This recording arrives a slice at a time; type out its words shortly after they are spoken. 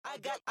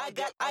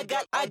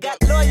I got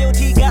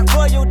loyalty, got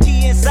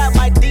royalty inside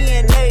my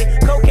DNA.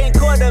 Cocaine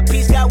quarter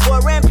piece, got war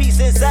and peace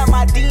inside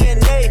my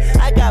DNA.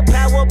 I got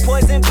power,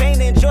 poison,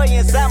 pain, and joy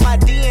inside my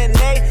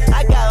DNA.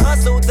 I got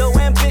hustle, though,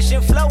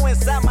 ambition, flow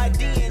inside my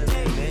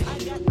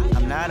DNA.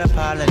 I'm not a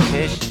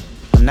politician,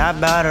 I'm not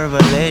about a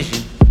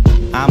religion.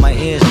 I'm an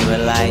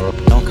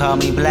Israelite, don't call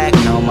me black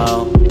no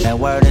more. That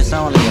word is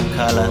only a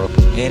color,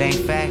 it ain't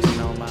facts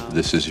no more.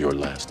 This is your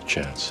last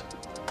chance.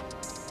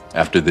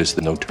 After this,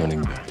 no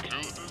turning back.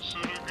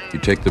 You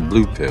take the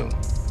blue pill,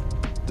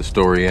 the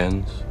story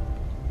ends.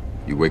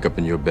 You wake up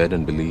in your bed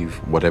and believe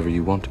whatever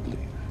you want to believe.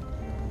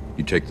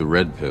 You take the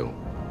red pill,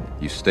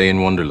 you stay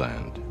in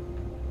Wonderland,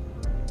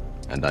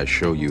 and I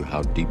show you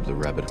how deep the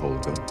rabbit hole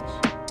goes.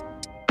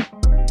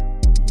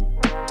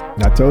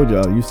 I told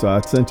y'all,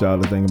 I sent y'all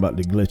the thing about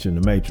the glitch in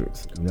the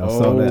Matrix. Y'all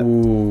saw that?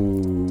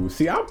 Oh,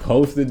 see, I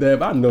posted that,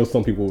 but I know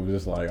some people were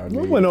just like, It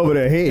went over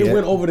their head. It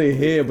went over their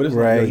head, but it's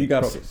Right. like, you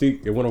gotta see,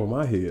 it went over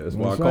my head. That's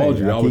why That's I called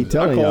right. you. I keep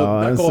telling y'all,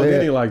 I I called said-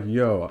 Danny like,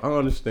 yo, I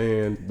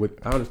understand what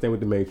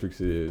the Matrix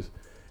is,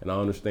 and I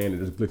understand that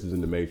there's glitches in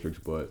the Matrix,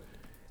 but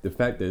the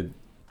fact that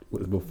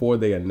before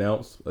they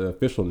announced the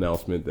official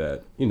announcement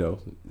that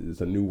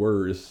it's a new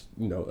word,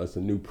 it's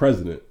a new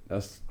president.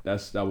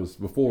 That was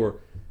before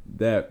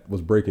that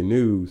was breaking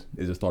news.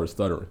 It just started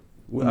stuttering.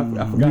 I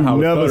forgot how it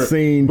never stuttered,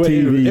 seen but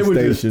TV it was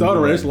just stations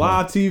stuttering. like It's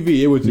live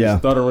TV. It was just Yeah.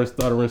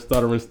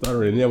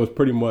 stuttering, and that was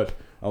pretty much.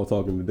 I was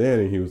talking to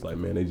Danny, and he was like,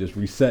 "Man, they just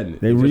resetting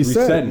it. They just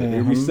resetting resetting it.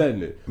 They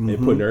resetting it. They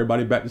putting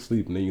everybody back to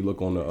sleep." And then you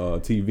look on the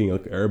TV and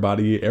look at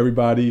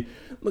everybody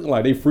looking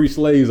like they free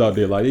slaves out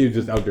there. Like they was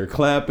just out there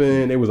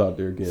clapping. They was out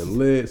there getting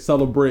lit,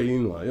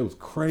 celebrating. Like it was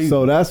crazy.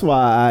 So that's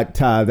why I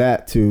tie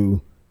that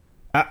to.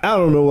 I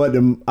don't know what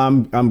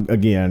I'm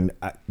again.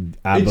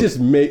 It just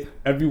made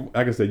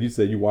like I said, you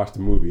said you watched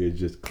the movie. It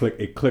just click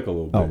a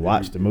little bit. Oh,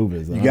 watch the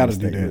movies. You got to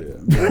do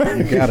that.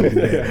 You got to do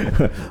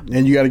that,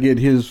 and you got to get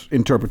his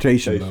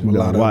interpretation of a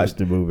lot of watch it.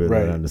 the movie is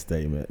Right. an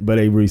understatement. But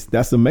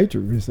that's a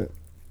Matrix reset.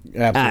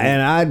 Absolutely.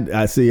 And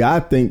I see. I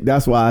think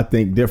that's why I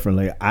think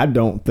differently. I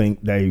don't think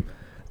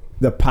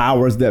the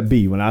powers that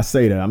be. When I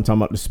say that, I'm talking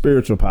about the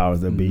spiritual powers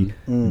that be.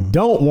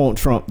 Don't want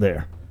Trump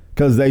there.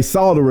 Because they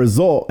saw the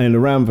result and the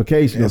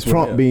ramification of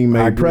Trump being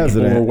made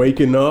president. People were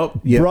waking up.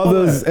 Yeah.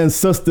 Brothers and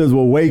sisters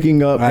were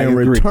waking up I and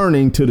agree.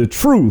 returning to the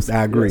truth.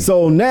 I agree.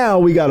 So now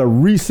we got to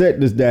reset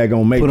this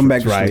daggone Matrix. Put 'em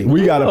back to right? sleep.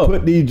 We got to Yeah.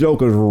 put these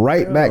jokers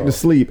right back to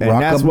sleep. And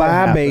that's what Rock-a-bye,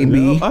 happened.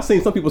 baby. I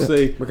seen some people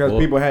say Because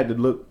people had to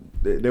look,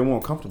 they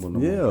weren't comfortable no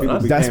more. Yeah, People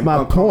That's became my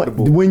point.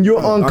 uncomfortable. When you're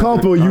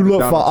uncomfortable, you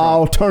look for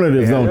Donald Trump.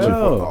 alternatives, They had don't to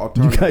you? look for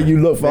alternatives. You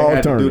look for They had to do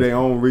alternatives. their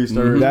own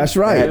research. That's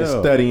right. They had to Yeah.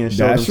 study and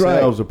show That's right.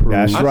 themselves approved.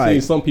 That's I right.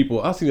 seen some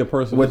people. I seen a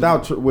person with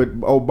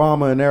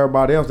Obama and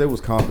everybody else, they was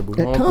comfortable.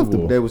 They're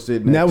comfortable. They was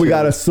sitting there Now we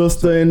got a chilling.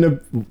 sister in the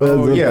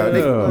yeah, they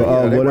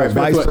whatever, right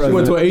back vice to- She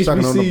went to a president.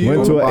 sucking on the HBCU.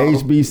 Went to a bottle.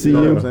 HBCU. You know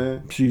what I'm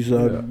saying? She's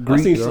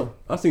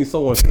I seen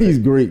someone. He's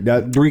Greek.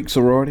 That Greek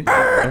sorority.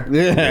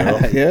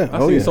 yeah. I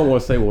seen someone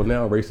say, "Well,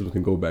 now racism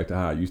can go back to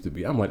how it used to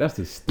be." I'm like, that's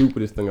the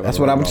stupidest thing. I've That's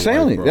ever what heard I'm in my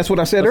saying. life, bro. That's what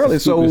I said That's earlier. the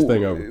stupidest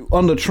thing ever. So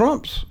under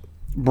Trump's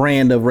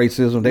brand of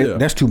racism,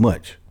 that's too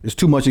much. It's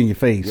too much in your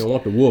face. You don't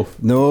want the wolf.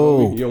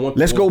 No, You don't want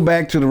the let's go wolf.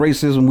 back to the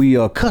racism we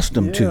are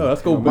accustomed to. Yeah,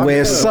 let's go back. Where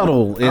it's Yeah.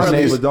 subtle. Our It's,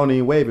 neighbors don't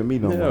even wave at me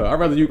no Yeah, more. I'd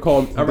rather you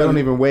call. They don't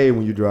even wave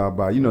when you drive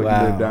by. You know,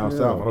 Wow. you live down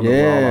south. I don't know Yeah.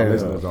 where all our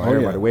listeners are. Oh,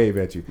 Everybody yeah. wave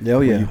at you. Oh,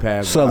 when yeah. you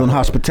pass Southern by.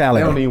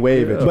 hospitality. They don't even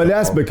wave at you. But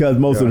that's because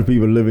most of the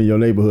people that live in your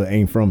neighborhood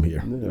ain't from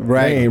here.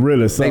 Right. They ain't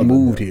really They Southern.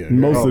 moved here.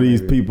 Most Oh, of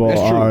these maybe. people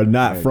That's true. are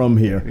not from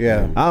here.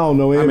 Yeah. I don't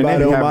know I mean,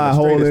 anybody they be on my having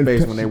whole the straightest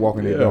face when they walk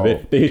in their dog.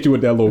 They hit you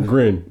with that little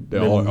grin. They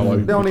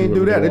don't even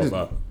do that. They just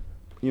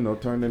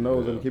turn their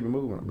nose and keep it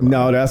moving.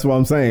 No, that's what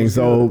I'm saying.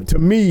 So to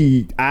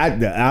me, I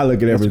look at That's a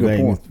good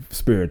everything point.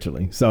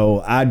 spiritually. So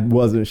I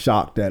wasn't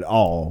shocked at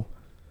all.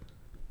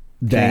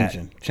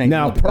 Changing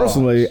Now, the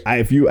personally, bars.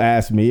 if you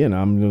ask me, and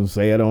I'm going to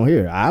say it on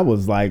here, I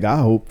was like, I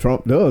hope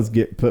Trump does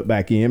get put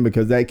back in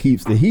because that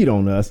keeps the heat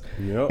on us.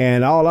 Yep.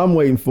 And all I'm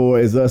waiting for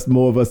is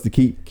more of us to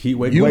keep waking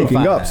waking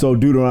Unified. up, so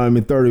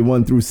Deuteronomy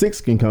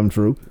 31-6 can come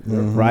true,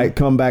 right?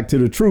 Come back to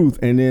the truth,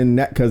 and then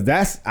because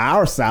that's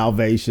our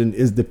salvation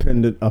is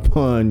dependent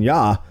upon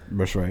Yah.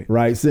 That's right.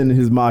 Right, sending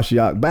his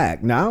Mashiach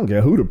back. Now I don't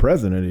care who the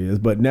president is,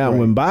 but now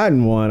when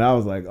Biden won, I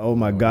was like, "Oh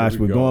my gosh,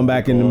 we're going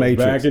back in the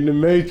Matrix." Back in the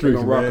Matrix, They're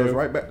gonna rock man. us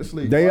right back to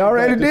sleep. They Right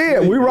already back to did.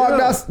 sleep. We rocked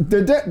Yeah. us.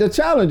 The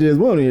challenge is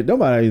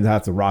nobody even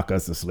have to rock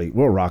us to sleep.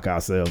 We'll rock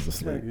ourselves to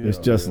sleep. It's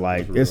just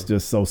it's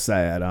just so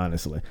sad,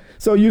 honestly.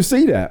 So you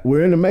see that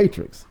we're in the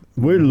Matrix.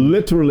 We're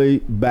literally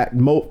back.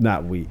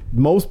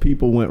 Most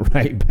people went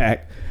right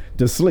back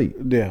to sleep.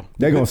 Yeah.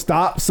 They're gonna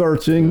stop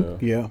searching.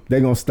 Yeah.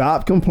 They're gonna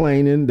stop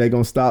complaining. They're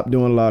gonna stop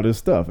doing a lot of this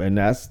stuff. And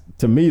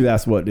to me,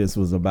 that's what this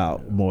was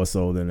about more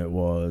so than it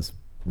was,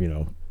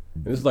 And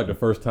this is like the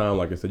first time,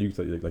 like I said,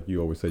 like you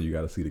always say, you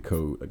got to see the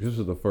code. Like this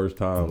was the first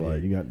time, Yeah,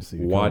 you got to see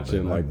the code,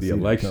 watching but I like can the see the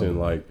election, code.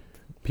 like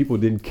people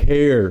didn't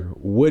care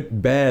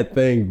what bad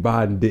thing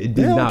Biden did. It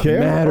did don't not care.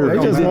 matter. They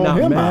It just did want not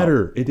him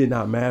matter. It did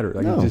not matter.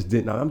 It just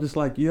did not. I'm just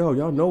like,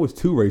 y'all know it's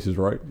two races,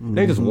 right? It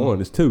ain't just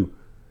one. It's two.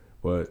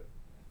 But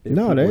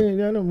No, they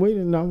ain't. We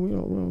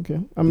don't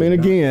care. I mean,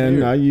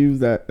 again, I use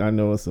that. I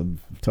know it's a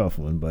tough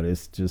one, but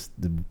it's just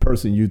the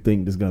person you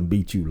think is going to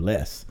beat you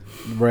less.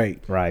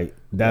 Right.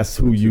 That's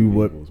who you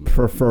would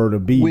prefer to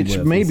be with. Which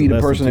may be the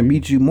person that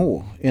beats you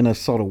more in a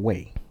sort of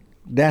way.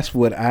 That's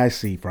what I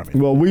see from it.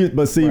 Well,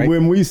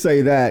 when we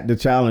say that, the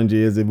challenge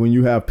is that when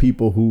you have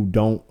people who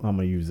don't, I'm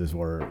going to use this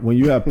word, when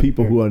you have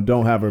people who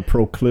don't have a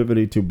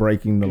proclivity to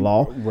breaking the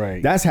law,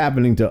 that's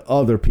happening to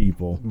other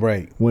people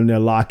when they're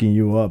locking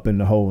you up in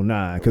the whole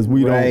nine, because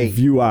we don't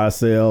view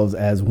ourselves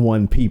as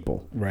one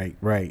people.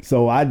 Right.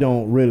 So I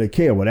don't really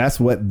care. Well, that's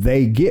what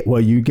they get.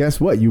 Well, guess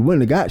what? You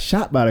wouldn't have got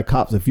shot by the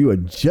cops if you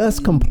had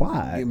just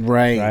complied.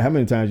 Right. How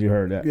many times you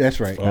heard that? That's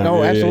right.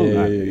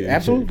 Absolutely.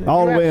 Absolutely.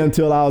 All the way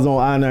until I was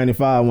on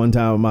I-95 one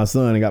time with my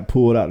son and got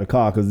pulled out the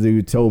car because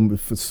dude told me,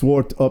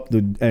 swore up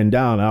and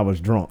down I was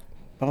drunk.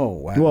 Oh,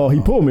 wow. Well, he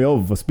pulled me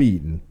over for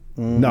speeding.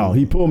 No,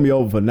 he pulled me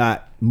over for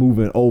not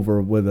moving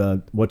over with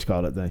an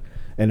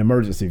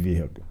emergency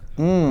vehicle.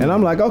 And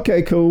I'm like,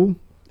 okay, cool.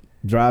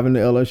 Driving to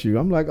LSU.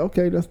 I'm like,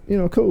 okay, that's,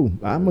 cool.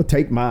 I'm going to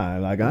take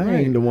mine. Like, I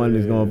ain't the one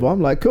that's going to,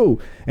 I'm like, cool.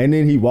 And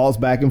then he walks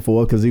back and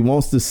forth because he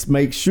wants to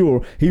make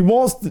sure,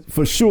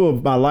 for sure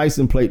my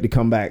license plate to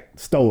come back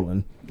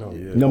stolen.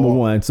 Number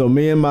one. So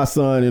me and my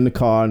son in the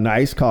car,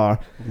 nice car,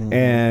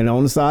 and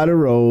on the side of the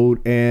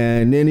road,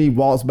 and then he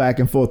walks back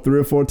and forth 3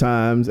 or 4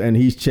 times, and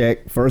he's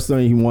checked. First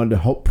thing he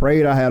wanted to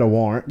prayed I had a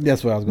warrant.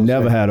 That's what I was going to say.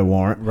 Never had a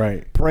warrant.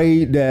 Right.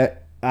 Prayed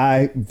that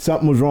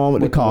something was wrong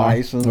with the car.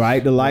 License,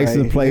 the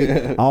license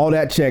plate, all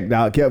that checked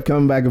out. Kept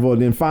coming back and forth.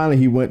 Then finally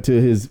he went to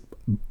his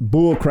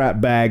bullcrap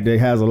bag that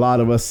has a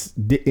lot of us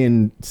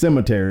in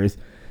cemeteries.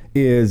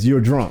 Is you're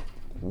drunk.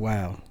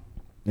 Wow.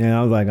 And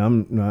I was like,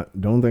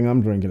 don't think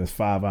I'm drinking this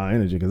 5-hour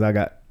energy because I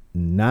got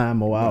 9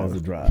 more hours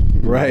to drive.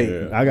 Right.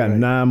 I got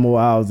 9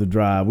 more hours to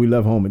drive. We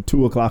left home at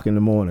 2:00 in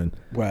the morning.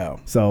 Wow.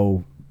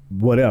 So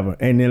whatever.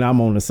 And then I'm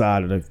on the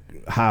side of the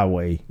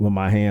highway with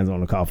my hands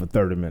on the car for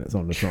 30 minutes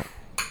on the trunk.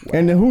 Wow.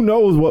 And then who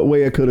knows what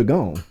way it could have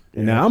gone.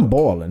 And now I'm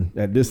boiling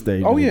at this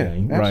stage of the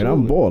game. Absolutely. Right.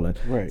 I'm boiling.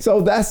 Right.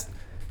 So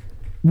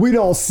we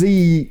don't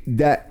see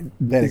that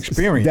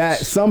experience. That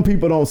some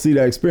people don't see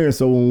that experience.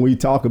 So when we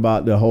talk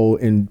about the whole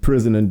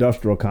prison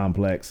industrial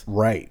complex,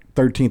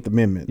 13th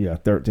Amendment. Yeah,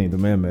 13th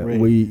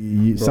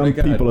Amendment. Some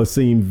people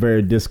seem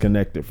very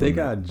disconnected from They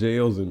got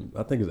jails in,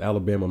 I think it's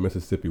Alabama,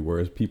 Mississippi, where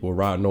it's people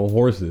riding on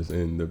horses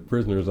and the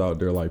prisoners out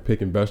there like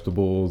picking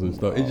vegetables and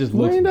stuff. It just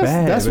looks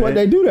bad. That's what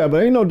they do there,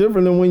 but ain't no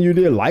different than when you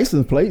did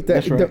license plates.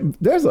 That's right.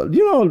 There's a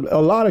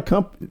lot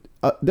of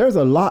there's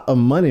a lot of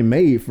money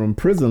made from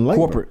prison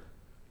labor.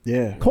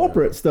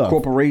 Corporate stuff.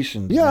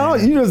 Corporations. Yeah,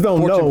 man. You just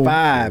don't know. Fortune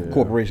 5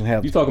 corporations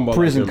have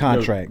prison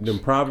contracts. Them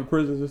private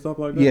prisons and stuff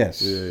like that?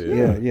 Yes.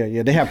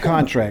 Yeah. They have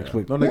contracts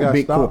with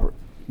big corporate.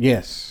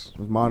 Yes. It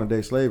was modern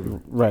day slavery.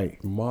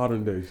 Right.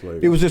 Modern day slavery.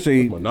 It was just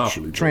a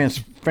monopoly.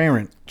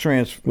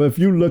 Well, if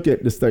you look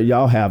at the stuff,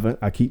 y'all haven't.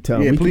 I keep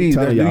telling you. Please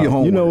do your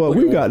homework. You know what?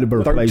 We got the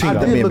birthplace.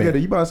 I did look at it.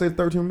 You about to say the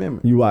 13th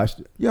Amendment. You watched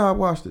it? Yeah, I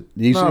watched it.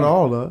 Not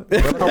all of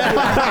it. I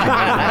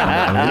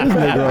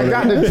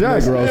got the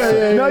gist.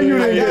 No, you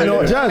didn't get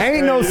no gist.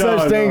 Ain't no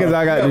such thing as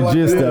I got the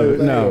gist of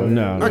it.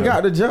 No. I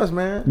got the gist,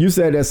 man. You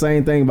said that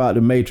same thing about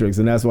the Matrix,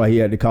 and that's why he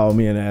had to call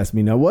me and ask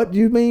me, now, what do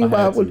you mean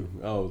by what?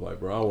 I was like,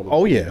 bro, I want to.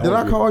 Oh, yeah. Did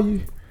I call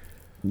you?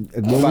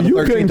 Well, you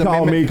couldn't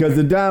call me because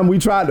the time we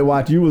tried to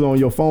watch, you was on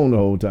your phone the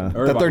whole time.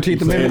 The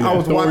 13th Amendment. I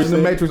was watching the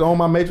Matrix on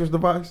my Matrix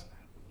device.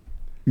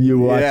 You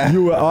didn't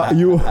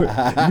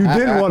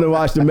want to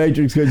watch the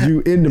Matrix because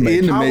you in the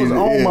Matrix. I was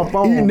on my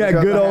phone eating that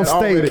good old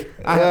steak.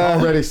 I had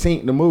already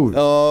seen the movie.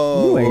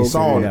 You ain't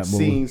saw that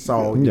movie.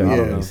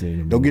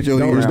 Don't get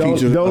your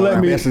teacher. Don't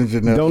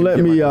let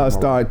me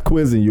start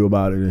quizzing you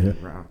about it in here.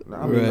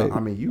 I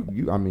mean,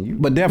 you.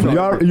 But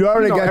definitely, you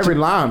already got every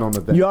line on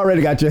the thing. You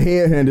already got your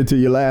head handed to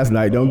you last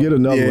night. Don't get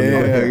another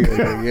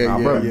one. Yeah.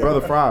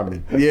 Brother fried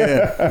me.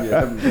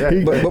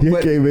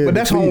 But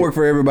that's homework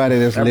for everybody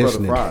that's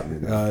listening.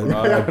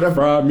 Brother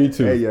fried me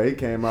too. Hey, yeah, he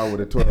came out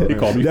with a 12. He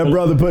called me. That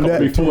brother put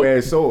that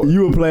two-edged sword.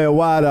 You were playing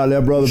wide out.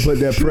 That brother put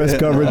that press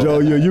coverage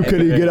on you. You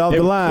couldn't get off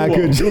the line,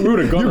 could you?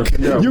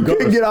 You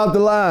couldn't get off the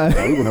line.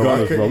 We were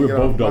gunners, bro. We were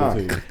both double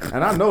teams.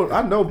 And I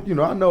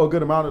know a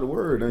good amount of the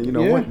word. And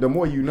the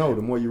more you know,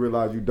 the more you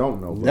realize you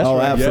don't know. That's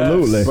right.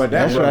 Absolutely. Yes. But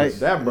that's right.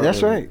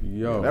 That's right.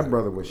 Yo, that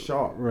brother was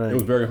sharp. Right. It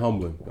was very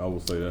humbling. I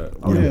will say that.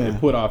 It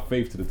put our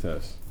faith to the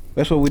test.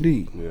 That's what we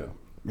did. Yeah.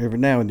 Every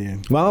now and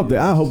then. Well,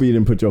 I hope he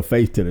didn't put your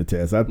faith to the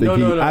test. I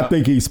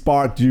think he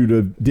sparked you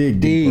to dig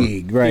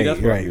deeper. Right.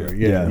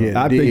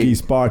 Yeah. I think he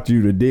sparked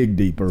you to dig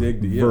deeper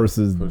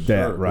versus that.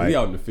 Sure. Right. He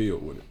out in the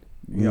field with it.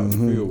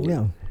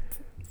 Yeah.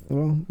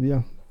 Well,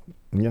 yeah.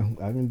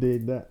 I can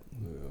dig that.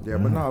 Yeah,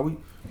 but no,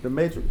 The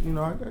Matrix, you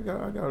know, I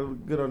got a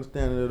good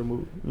understanding of the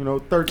movie. You know,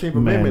 13th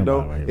Amendment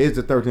though is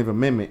the 13th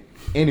Amendment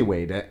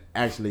anyway. That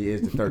actually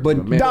is the 13th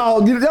Amendment.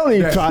 Dog, you don't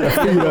even try to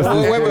feed us.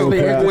 Wait.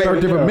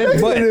 13th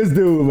Amendment. But this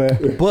dude,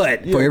 man.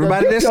 But for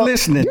everybody that's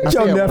listening, Get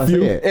your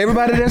nephew.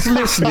 everybody that's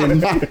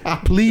listening,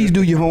 please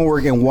do your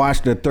homework and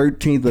watch the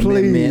 13th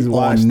Amendment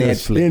on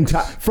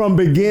Netflix. From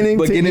beginning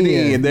to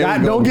end.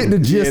 Don't get the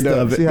gist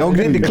of it. Don't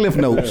get the cliff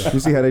notes. You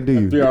see how they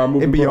do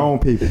you. It be your own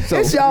people.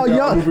 It's y'all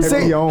young.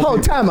 See,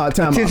 hold time out.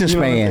 Attention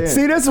span.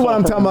 See, this is what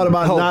I'm talking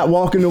about not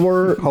walking the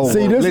word.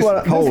 This is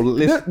what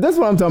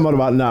I'm talking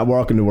about not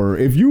walking the word.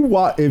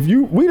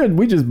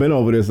 We just been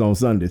over this on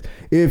Sundays.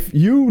 If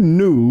you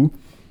knew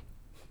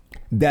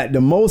that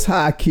the Most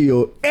High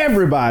killed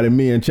everybody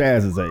me and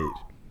Chaz's age,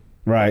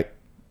 right?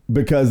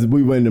 Because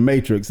we were in the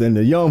Matrix and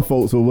the young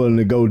folks were willing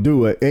to go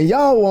do it, and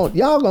y'all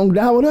gonna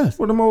die with us.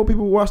 Well, the old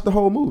people watched the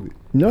whole movie.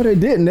 No, they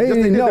didn't. They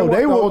didn't know.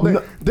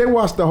 They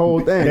watched the whole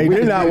thing. They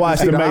did not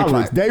watch the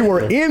Matrix. They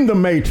were in the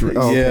Matrix.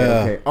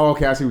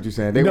 Okay, I see what you're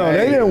saying. They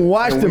didn't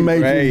watch the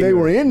Matrix. They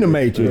were in the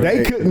Matrix.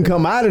 They couldn't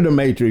come out of the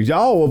Matrix.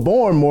 Y'all were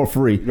born more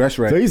free. That's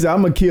right. So he said,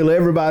 I'm going to kill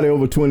everybody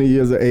over 20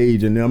 years of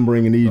age, and then I'm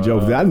bringing these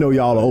jokes. I know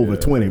y'all are over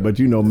 20, but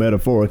you know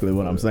metaphorically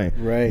what I'm saying.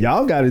 Right.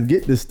 Y'all got to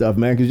get this stuff,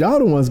 man, because y'all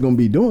the ones going to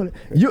be doing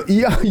it.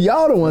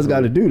 Y'all the ones got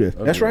to do this.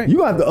 That's right.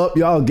 You have to up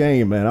y'all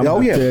game, man. I'm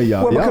going to tell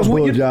y'all. Well, because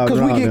we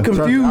get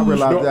confused. I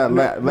realized that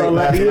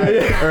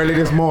late early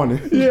this morning.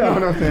 Yeah. You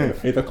know what I'm saying?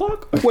 8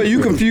 o'clock. Well,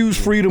 you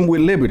confuse freedom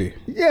with liberty.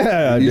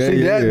 Yeah. You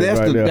see,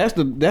 that's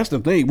the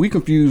thing. We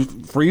confuse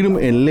freedom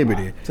and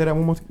liberty. Say that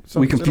one more time.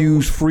 We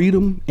confuse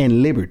freedom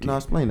and liberty. No,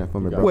 explain that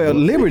for me, bro. Well,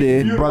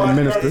 liberty, brother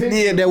minister.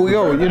 Yeah, there we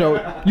go. You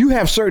know, you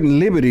have certain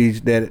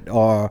liberties that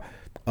are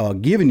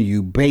given to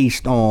you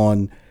based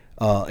on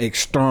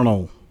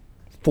external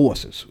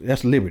forces.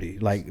 That's liberty.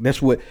 Like that's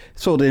what.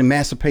 So the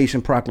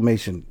Emancipation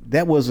Proclamation,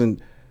 that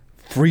wasn't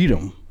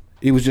freedom.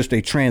 It was just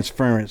a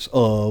transference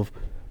of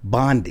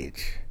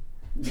bondage.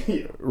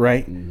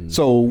 Right? Mm-hmm.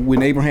 So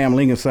when Abraham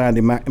Lincoln signed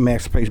the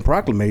Emancipation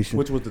Proclamation,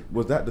 which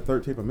was that the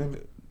 13th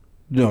Amendment?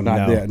 No,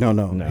 not that. No.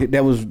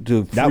 That was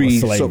to free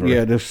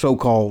slavery. the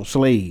so-called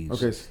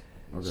slaves. Okay.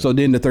 So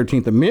then the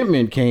 13th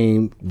Amendment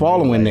came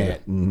following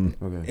that.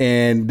 Mm-hmm. Okay.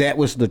 And that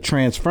was the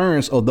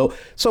transference of those.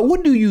 So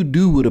what do you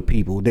do with the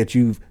people that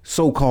you've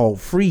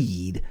so-called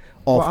freed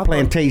off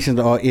plantations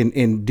or in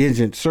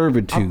indigent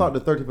servitude? I thought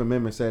the 13th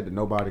Amendment said that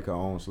nobody could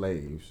own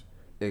slaves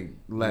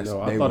unless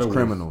they were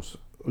criminals.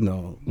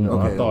 No.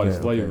 I thought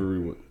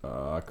slavery.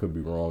 I could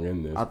be wrong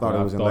in this. I thought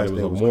it was more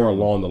criminals.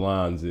 Along the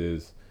lines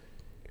is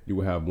you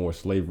would have more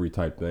slavery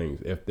type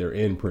things if they're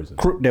in prison.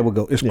 There we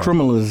go. It's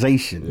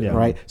criminalization,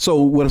 right?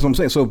 So what is I'm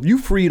saying? So if you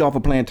freed off a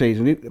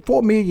plantation,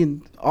 4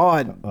 million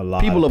odd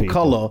people of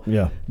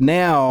color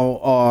now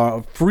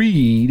are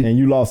freed, and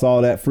you lost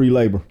all that free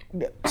labor.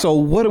 So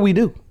what do we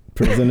do?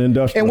 Prison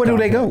industrial. And where do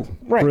they go?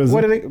 Right. Prison.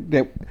 Where do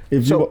they?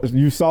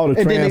 You saw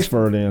the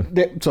transfer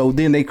then. So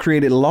then they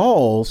created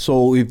laws.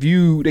 So if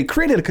they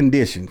created a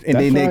condition, and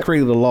then they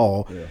created a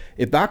law. Yeah.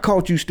 If I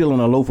caught you stealing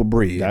a loaf of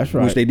bread,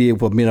 which they did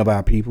for many of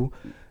our people,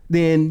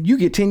 then you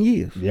get 10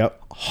 years.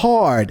 Yep.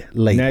 Hard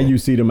labor. Now you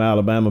see them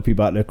Alabama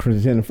people out there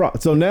committing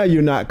fraud. So now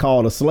you're not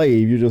called a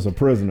slave. You're just a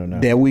prisoner now.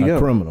 There we go.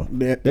 Criminal.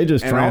 They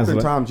just translate.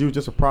 Oftentimes you're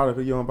just a product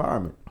of your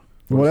environment.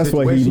 Well, that's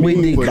what he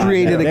means. They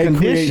created a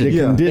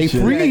condition. They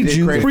freed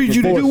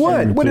you to do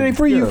what? What did they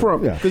free you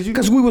from?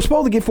 Because we were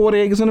supposed to get 40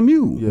 acres and a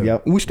mule.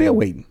 Yep. We still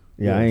waiting.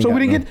 Yeah, so we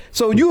didn't get.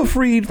 So you were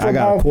freed from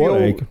off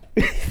your acre.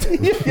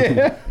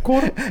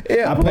 Quarter.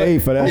 Yeah, I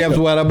paid for that. Yeah, that's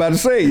what I'm about to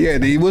say. Yeah,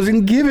 he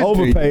wasn't given.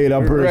 Overpaid.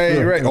 I'm pretty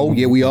sure. Right. Oh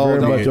yeah, we all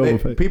very much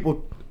overpaid.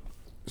 People,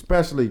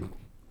 especially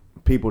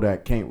people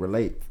that can't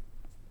relate,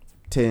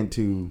 tend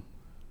to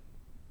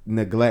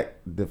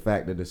neglect the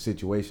fact of the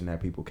situation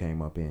that people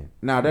came up in.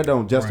 Now that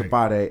don't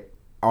justify that.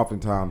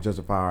 Oftentimes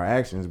justify our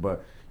actions,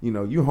 but you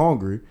know you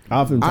hungry.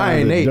 Oftentimes I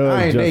ain't ate,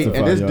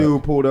 and this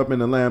dude pulled up in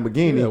the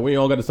Lamborghini. Yeah, we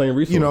all got the same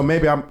resources. You know,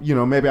 maybe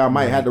I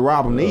might have to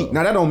rob him to eat.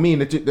 Now that don't mean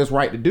that that's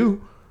right to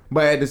do,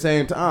 but at the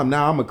same time,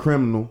 now I'm a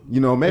criminal. You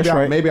know,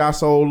 maybe I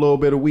sold a little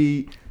bit of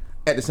weed.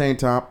 At the same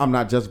time, I'm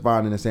not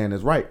justifying in saying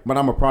it's right, but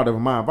I'm a product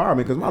of my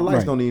environment because my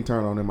lights don't even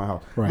turn on in my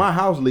house. Right. My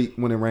house leaked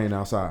when it rained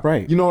outside.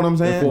 Right. You know what I'm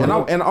saying?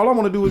 And all I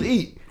want to do is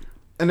eat.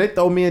 And they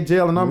throw me in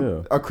jail, and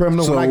I'm a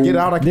criminal. So when I get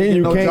out, I can't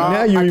get no job.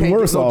 Now you're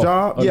worse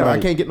off. I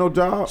can't get no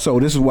job. So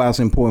this is why it's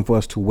important for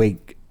us to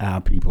wake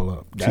our people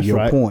up. To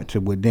your point, to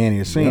what Danny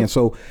is saying. Yep.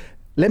 So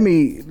let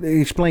me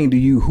explain to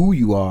you who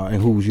you are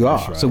and whose you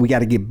are. Right. So we got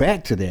to get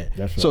back to that.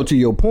 That's right. So to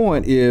your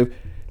point, if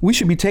we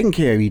should be taking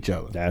care of each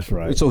other. That's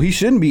right. So he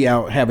shouldn't be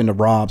out having to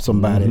rob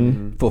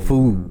somebody for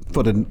food,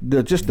 for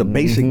the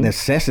basic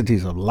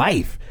necessities of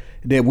life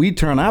that we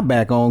turn our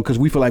back on because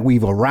we feel like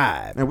we've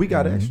arrived. And we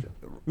got extra.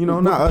 You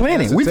know, not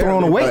plenty. We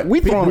thrown away. We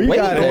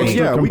got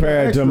extra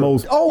compared to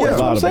most. Oh, that's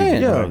what I'm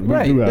saying.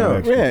 Right.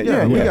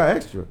 We got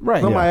extra.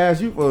 Right. Somebody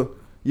asked you for,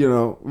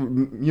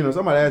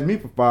 somebody asked me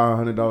for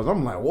 $500.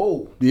 I'm like,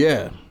 whoa.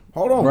 Yeah.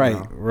 Hold on. Right.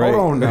 Now. Hold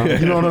on now.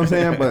 You know what I'm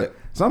saying? But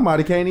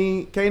somebody can't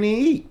even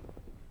eat.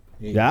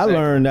 Yeah, I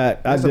learned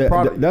that. That's a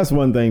product. That's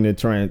one thing that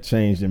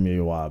changed in me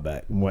a while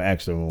back. Well,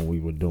 actually, when we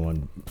were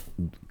doing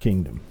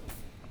Kingdom,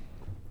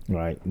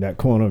 right? That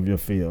corner of your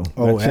field.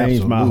 Oh, that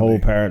changed my absolutely. whole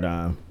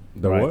paradigm.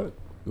 The right? what?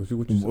 What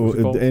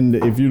you call it? And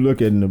if you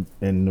look in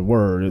the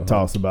word, it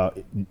talks about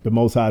the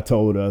Most High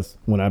told us,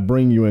 when I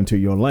bring you into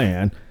your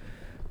land,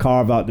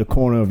 carve out the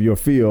corner of your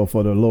field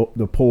for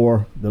the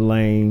poor, the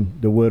lame,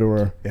 the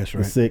widower, That's the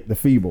right. sick, the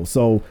feeble.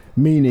 So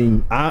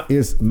meaning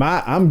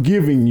I'm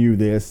giving you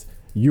this.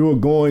 You're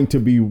going to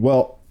be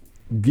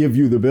give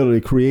you the ability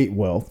to create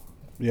wealth.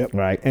 Yep.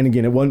 Right. And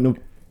again, it wasn't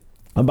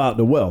about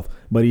the wealth,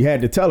 but he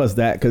had to tell us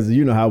that because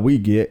you know how we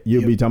get.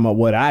 You'll be talking about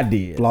what I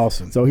did.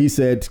 Flossing. So he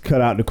said to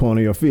cut out the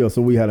corner of your field.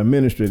 So we had a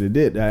ministry that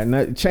did that, and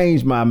that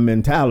changed my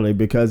mentality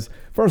because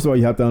first of all,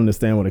 you have to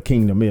understand what a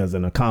kingdom is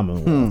and a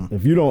commonwealth.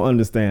 If you don't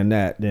understand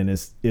that, then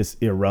it's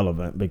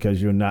irrelevant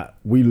because you're not.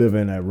 We live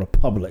in a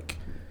republic,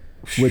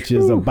 which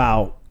is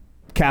about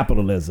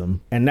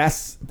capitalism, and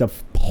that's the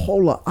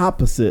polar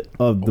opposite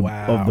of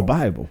the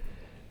Bible.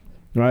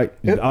 Right?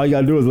 All you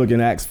gotta do is look in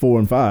Acts 4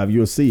 and 5.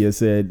 You'll see it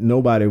said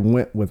nobody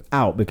went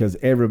without because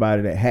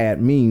everybody that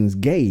had means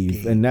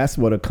gave. And that's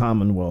what a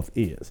commonwealth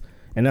is.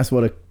 And that's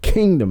what a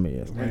kingdom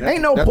is.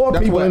 Ain't no poor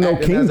That's people what in no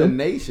acting as a kingdom.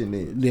 nation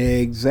is. Yeah,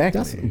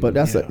 exactly.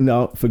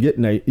 Forget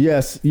Nate.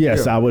 Yes,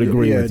 I would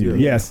agree with you.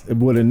 Yes,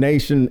 with a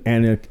nation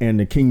and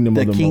the kingdom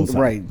of the Most High.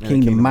 Right,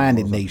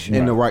 kingdom-minded nation.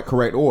 In the right,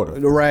 correct order.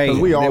 Right. Because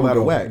we all There we out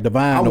of go. whack.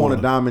 Divine I want order.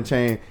 a diamond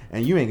chain,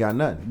 and you ain't got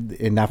nothing.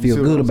 And I You feel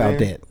see what good I'm about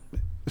saying? that.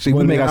 See,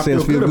 we make I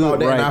ourselves feel good, about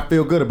that, right? and I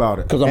feel good about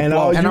it. Because I'm And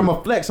flawed. And I'm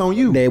gonna flex on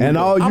you. There we And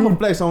go. all I'm you gonna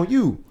flex on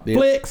you.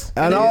 Flex.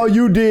 and all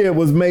you did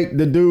was make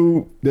the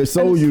dude that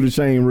sold you the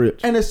chain rich.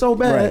 And it's so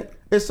bad. Right.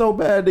 It's so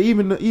bad that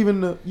even the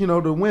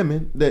the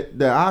women that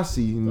I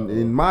see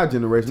in my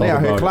generation, they Talk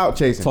out here about it. clout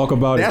chasing. Talk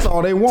about it. That's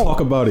all they want. Talk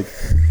about it.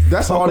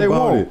 That's Talk all they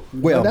about want. it.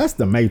 Well, that's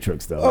the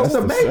Matrix, though. Oh, it's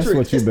the Matrix. That's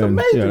what you've It's the been.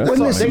 Matrix. Yeah, That's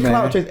that's all. Listen, They man.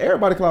 clout chasing.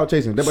 Everybody clout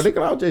chasing, but they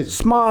clout chasing.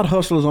 Smart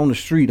hustlers on the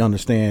street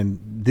understand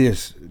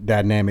this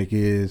dynamic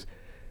is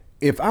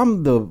if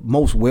I'm the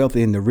most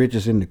wealthy and the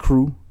richest in the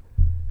crew,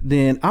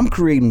 then I'm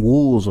creating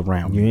wolves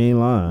around You me. ain't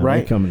lying. Right?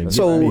 They coming to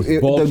So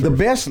get me. the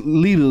best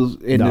leaders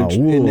in No,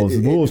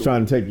 the wolves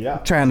trying to take you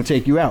out. trying to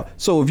take you out.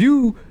 So if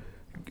you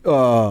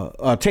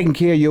are taking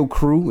care of your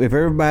crew, if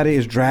everybody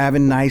is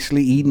driving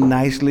nicely, eating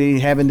nicely,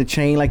 having the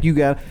chain like you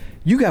got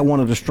one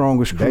of the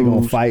strongest crews. They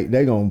gonna fight.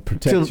 They gonna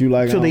protect you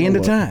like till I the don't end know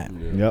of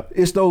what. time. Yep.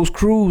 It's those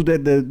crews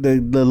that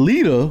the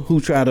leader who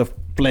try to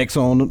flex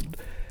on them,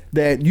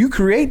 that you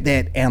create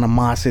that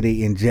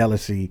animosity and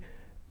jealousy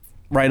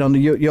right under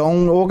your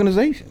own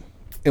organization,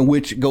 in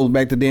which goes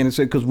back to Dan and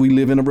said, because we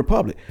live in a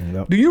republic.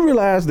 Yep. Do you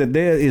realize that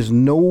there is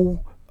no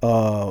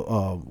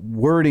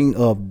wording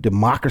of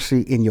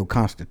democracy in your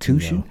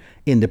constitution,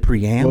 in the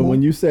preamble, Well,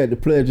 when you said the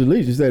Pledge of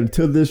Allegiance, you said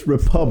to this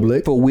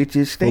republic for which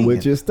it stands? for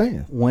which it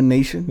stands. One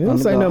nation. You don't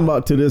under say God. nothing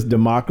about to this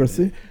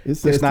democracy. It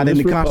says It's not to in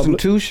this the republic.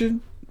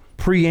 Constitution,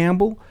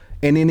 preamble,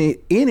 and in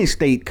any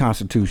state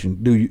constitution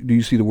do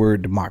you see the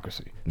word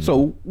democracy.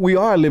 So we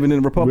are living in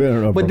a republic. We're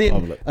in a but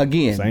republic. then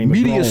again, Same as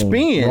media Rome.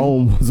 spin.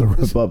 Rome was a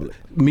republic.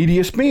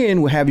 Media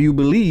spin will have you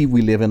believe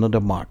we live in a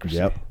democracy.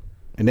 Yep.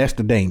 And that's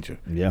the danger.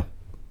 Yeah.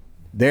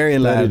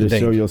 Therein lies Ready the to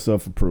show danger.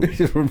 yourself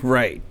approved.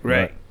 right.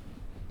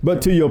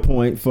 But to your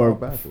point, for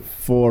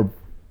backwards.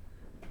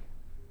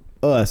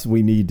 us,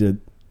 we need to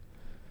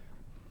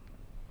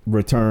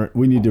return.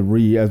 We need to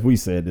read, as we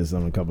said this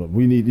on a couple of.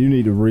 You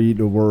need to read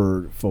the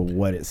word for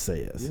what it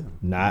says,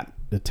 not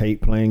the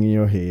tape playing in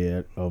your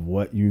head of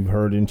what you've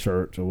heard in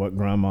church or what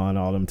grandma and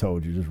all them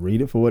told you. Just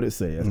read it for what it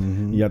says.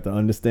 You have to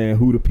understand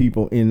who the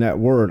people in that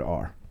word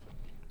are,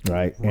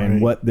 right?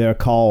 And what their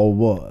call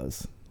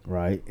was.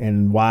 Right,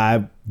 and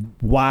why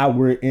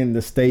we're in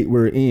the state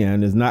we're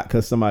in is not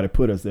because somebody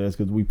put us there; it's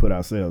because we put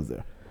ourselves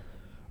there.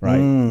 Right,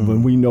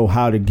 when we know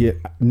how to get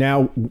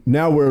now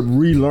we're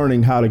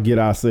relearning how to get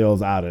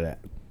ourselves out of that.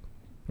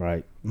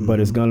 Right, but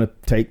it's gonna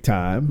take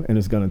time and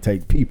it's gonna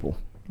take people.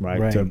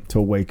 Right.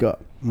 To wake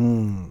up.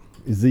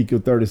 Ezekiel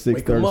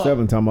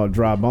 36:37 talking about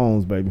dry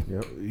bones, baby.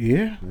 Yep.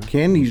 Yeah.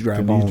 Can these dry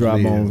Can bones these dry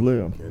live? bones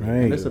live? Right.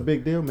 And it's a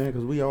big deal, man,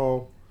 because we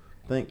all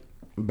think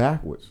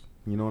backwards.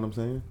 You know what I'm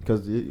saying?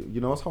 Because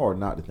it's hard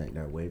not to think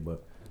that way,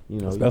 but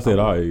Especially at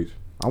our age.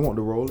 I want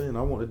to roll in.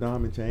 I want the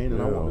diamond chain,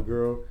 and I want the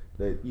girl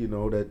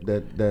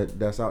that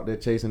that's out there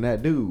chasing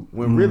that dude.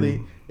 When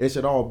really it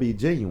should all be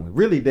genuine.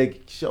 Really, they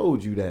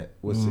showed you that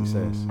was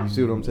success. You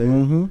see what I'm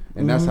saying?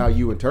 And that's how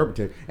you interpret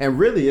it. And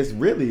really, it's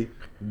really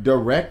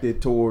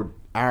directed toward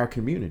our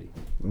community.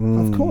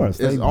 Of course,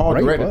 It's they all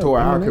rape directed us. toward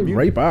our They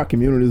community. Rape our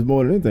communities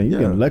more than anything. You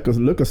Yeah.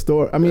 can look a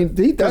story. I mean,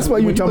 that's why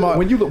when you you talking look- about.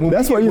 when you look- when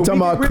That's we why get- you when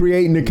talking we about get-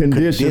 creating the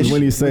conditions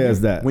when he says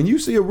that. When you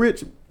see a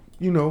rich,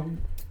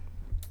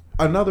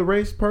 another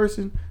race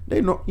person,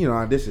 they know,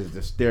 this is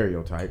the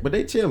stereotype, but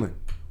they chilling.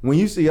 When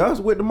you see us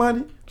with the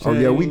money, oh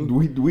yeah,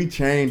 we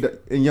chained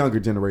in younger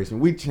generation.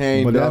 We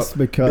chained But that's up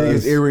because-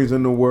 biggest earrings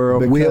in the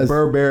world. because Will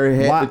Burberry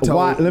had why- the toe.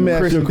 why- let me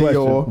ask you a Christian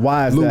question. Dior,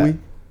 Why is Louis.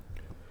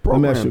 that?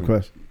 Let me ask you a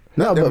question.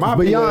 No, in but my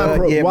beyond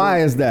opinion, why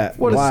is that?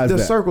 Well, why is the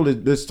that?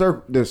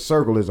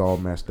 circle is all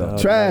messed up.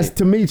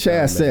 To me,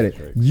 Chaz said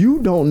it. You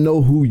don't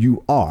know who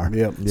you are.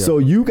 Yep. So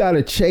you got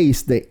to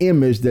chase the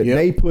image that Yep.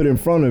 they put in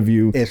front of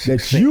you As that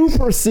success. you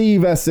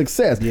perceive as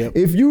success. Yep.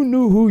 If you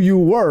knew who you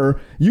were,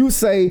 you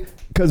say,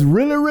 because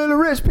really, really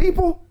rich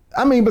people,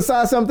 I mean,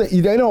 besides something,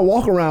 they don't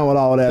walk around with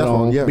all that That's on.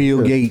 what- yeah.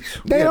 Bill Gates.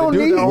 They Yeah, don't the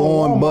dude need that own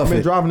Warren Walmart Buffett.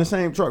 been driving the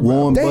same truck.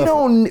 Warren They Buffett.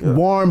 don't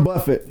Warren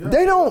Buffett.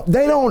 They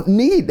don't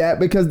need that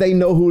because they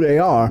know who they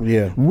are.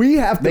 Yeah. We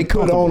have to They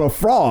put on a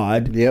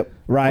fraud. Yep.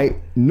 Right.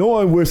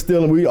 Knowing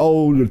we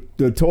owe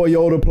the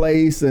Toyota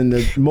place and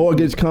the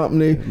mortgage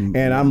company,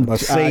 and I got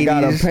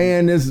to Mercedes.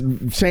 paying this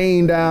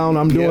chain down.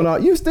 I'm doing Yep. all.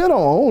 You still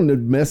don't own the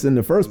mess in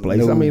the first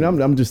place. No. I mean,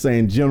 I'm just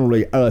saying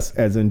generally us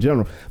as in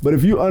general. But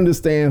if you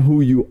understand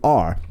who you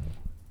are.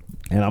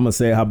 And I'm going to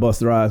say how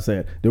Busta Rhymes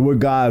said, there were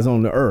gods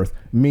on the earth,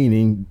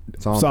 meaning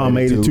Psalm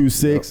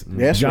 82:6,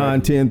 That's John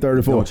right.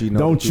 10:34.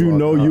 Don't you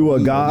know God. you are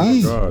God?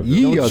 Ye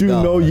Don't are you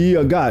God. know ye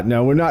are God?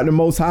 Now, we're not the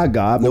most high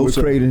God, but No, we're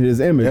sir. created in his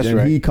image. That's and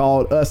right. he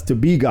called us to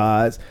be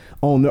gods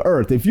on the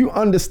earth. If you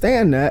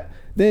understand that,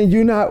 then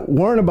you're not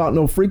worrying about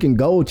no freaking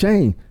gold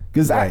chain.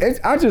 Because Right.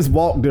 I just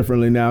walk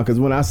differently now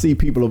because when I see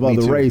people of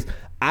other too. race,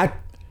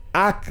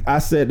 I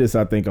said this,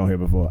 I think, on here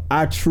before.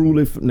 I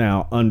truly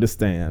now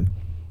understand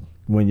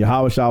when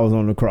Yahushua was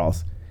on the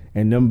cross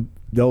and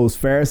those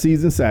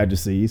Pharisees and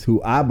Sadducees,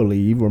 who I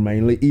believe were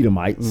mainly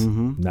Edomites,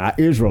 not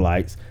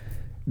Israelites,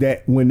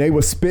 that when they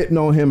were spitting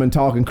on him and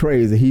talking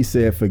crazy, he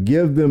said,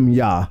 forgive them,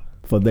 Yah,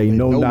 for they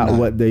know not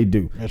what they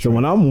do. That's so right.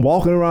 when I'm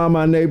walking around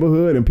my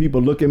neighborhood and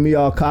people look at me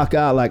all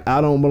cockeyed like I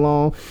don't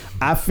belong,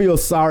 I feel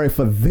sorry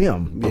for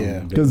them. Yeah.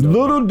 Because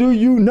little do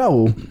you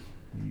know,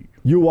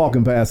 you're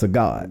walking past a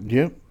God.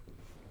 Yep.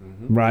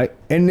 Right.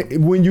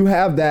 And when you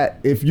have that,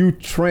 if you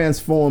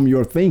transform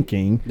your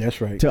thinking That's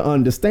right. to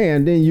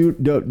understand, then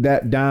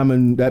that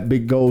diamond, that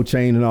big gold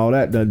chain and all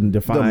that doesn't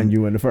define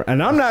you in the first.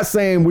 And I'm not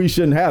saying we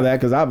shouldn't have that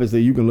because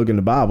obviously you can look in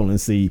the Bible and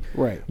see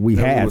Right. we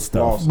That we had was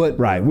stuff. flossing. But-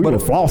 right. We but- were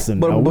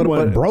flossing. We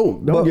weren't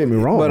broke. Don't get me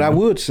wrong. But I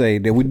would say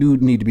that we do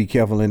need to be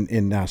careful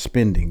in our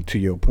spending, to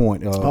your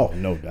point. Oh,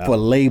 no doubt. For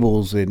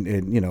labels and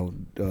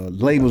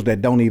labels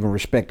that don't even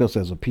respect us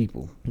as a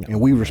people. And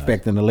we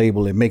respecting the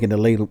label and making the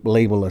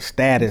label a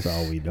status. That's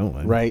all we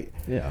doing. Right?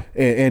 Yeah.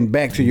 And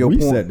back to your we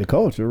point. set the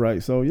culture,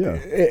 right? So, yeah.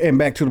 And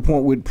back to the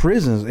point with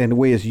prisons and the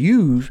way it's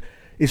used,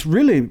 it's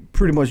really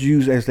pretty much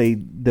used as a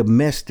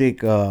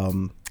domestic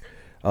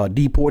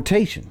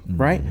deportation,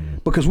 right?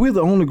 Because we're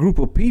the only group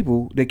of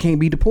people that can't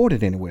be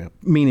deported anywhere,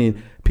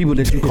 meaning people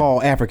that you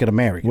call African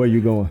American. Where you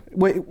going?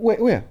 Wait,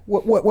 where?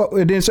 What?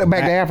 And then back to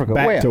Back- Africa.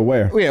 back where? to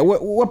where? Yeah,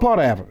 what part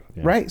of Africa?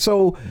 Right.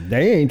 So,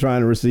 They ain't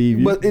trying to receive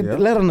you. but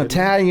let an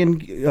Italian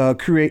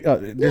create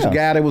this Yeah.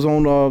 guy that was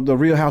on the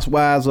Real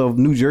Housewives of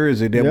New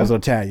Jersey that Yeah. was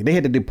Italian. They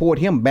had to deport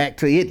him back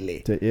to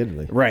Italy. to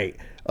Italy. Right.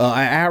 An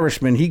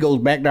Irishman, he goes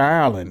back to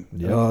Ireland.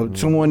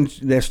 Someone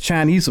that's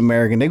Chinese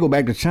American, they go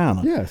back to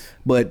China. Yes.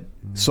 But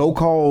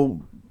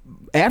so-called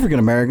African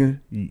American,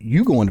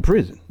 you going to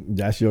prison.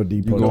 That's your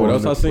You deportation. know what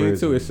else I seen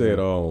prison, too? It said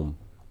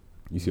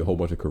you see a whole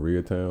bunch of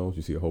Koreatowns,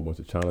 you see a whole bunch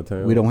of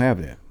Chinatowns. We don't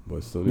have that. But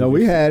as soon as No, you we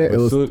see- had it. but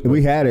It was soon-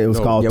 we had it. It was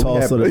no, called yeah, we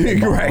Tulsa. had- the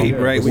Bomb. Right,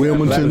 right. We had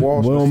Wilmington. Black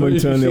Wall Street. Wilmington.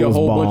 So you see it a was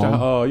whole bunch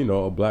bomb.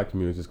 of a black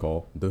community is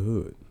called the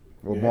Hood.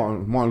 Well,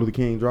 Martin Luther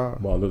King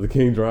Drive. Martin Luther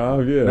King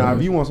Drive, yeah. Now,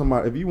 if you want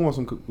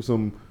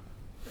some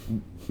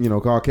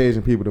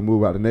Caucasian people to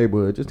move out the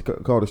neighborhood, just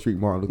call the street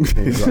Martin Luther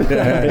King Drive.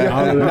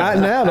 Not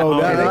now though.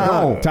 Okay, they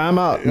gone. Time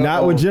out.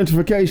 Not with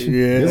gentrification.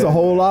 Yeah. There's a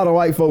whole lot of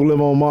white folk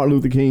live on Martin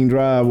Luther King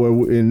Drive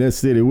in this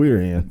city we're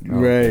in.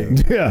 Right.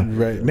 Yeah.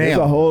 Right. There's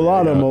Now- a whole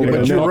lot of them over They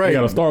there. got a you're right. They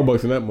got a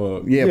Starbucks in that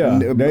mug. Yeah, Yeah,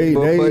 but they-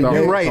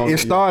 you're right. It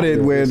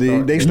started where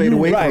they stayed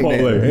away from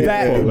Chipotle.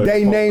 that. That,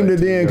 they named it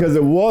then because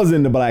it was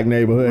in the black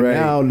neighborhood. Right.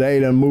 Now they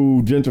done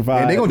moved,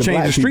 gentrified. And they're going to change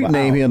black the street people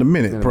name out. here in a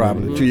minute,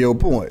 probably, to your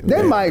point.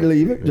 They might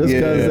leave it just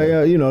because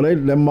they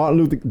Martin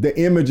Luther, the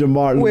image of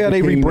Martin Well, Luther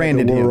they King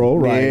rebranded the him.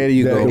 world, right? There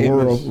you That go. The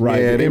world,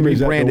 right? Yeah, The they image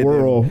that rebranded the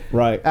him. world,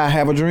 right? I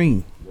have a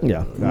dream.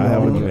 Yeah, I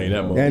have a Ain't dream.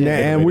 that mug.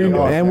 And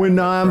we're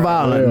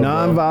nonviolent,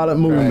 nonviolent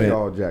movement.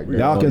 all jacked up.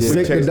 Y'all can Yeah.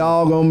 sick the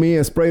dog on me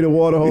and spray the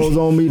water hose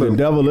on me. The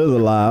devil is a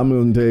lie. I'm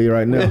gonna tell you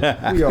right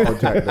now. We all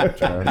jacked up,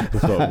 Chad.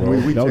 What's up, bro?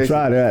 We Don't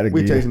try that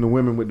We again. chasing the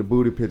women with the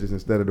booty pictures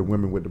instead of the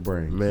women with the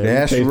brains. Man,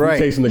 That's we right.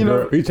 chasing the You know-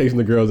 girl. We chasing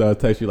the girls that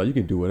text you like you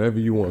can do whatever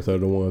you want. So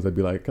the ones that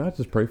be like, "Can I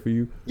just pray for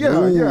you?"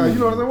 Yeah, yeah. You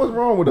know what I'm saying? What's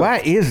wrong with Why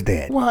that? is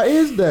that? Why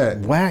is that?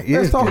 Why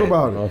Let's is talk that?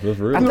 about Oh, it. that's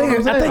real. I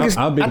think it's.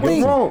 I've been I guilty.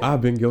 think, wrong.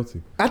 I've been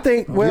guilty. I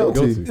think. Well,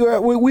 Guilty.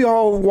 we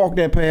all walk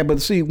that path, but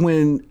see,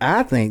 when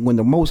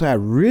the Most High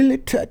really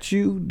touch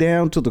you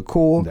down to the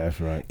core, That's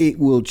right. It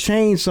will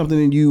change something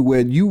in you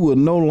where you will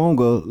no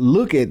longer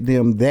look at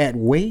them that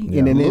way,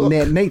 and in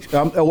that nature.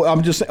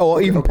 I'm just,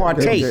 or even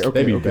partake.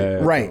 They be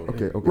bad. Right.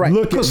 Okay. Right.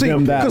 Look at 'Cause see-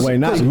 them that 'cause- way,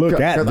 not 'cause- look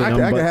at them. I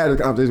can but- have a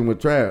conversation with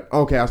Trav.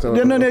 Okay, I said.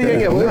 No.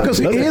 Because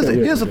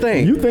here's the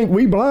thing. You think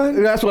we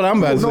blind? That's what I'm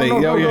about to say.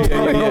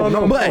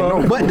 No,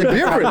 But the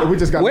difference. We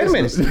just got Wait a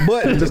minute.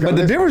 listeners. But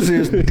the difference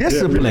is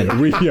discipline.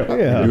 Yeah.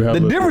 Yeah. You have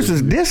The a- difference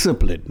is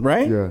discipline,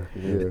 right? Yeah.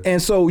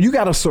 And so you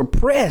got to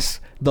suppress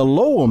the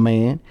lower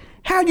man.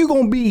 How you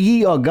gonna be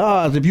ye or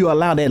gods if you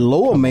allow that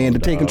lower man to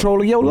take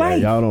control of your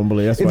life? Y'all don't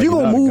believe. That's If why you you're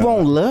gonna not a move God.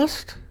 on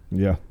lust,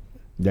 Yeah.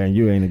 Then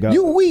you ain't a God.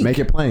 you weak. Make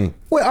it plain.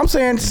 Well, I'm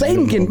saying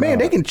Satan can, man,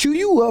 they can chew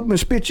you up and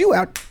spit you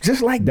out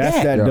just like That's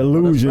that Yeah,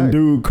 delusion that's right.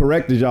 dude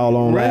corrected y'all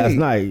on Right. last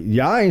night.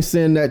 Y'all ain't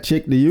send that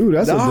chick to you.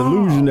 That's a No.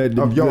 delusion that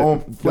Of your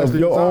own fleshly of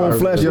your own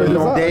desires. fleshly Yeah, your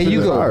own desires. There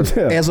you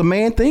go. Yeah. As a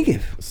man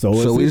thinketh, So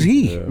so is is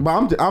he. he.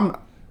 But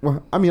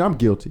I'm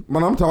guilty.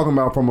 But I'm talking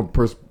about from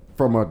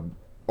a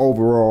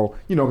overall,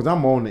 because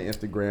I'm on the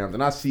Instagrams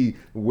and I see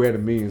where the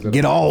millions of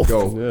Get the likes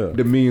off. go, Yeah.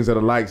 the millions of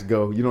the likes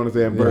go. You know what I'm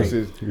saying?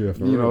 Versus, Yeah,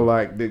 for real.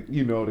 like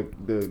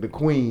the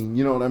queen.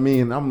 You know what I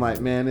mean? I'm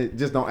like, man, it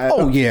just don't add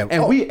Oh, up. yeah.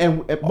 And Oh.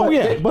 but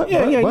Yeah. but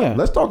Yeah.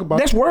 let's talk about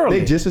That's worldly.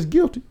 They just as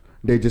guilty.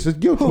 They just as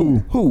guilty.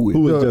 Who?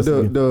 Who is The,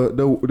 just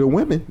the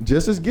women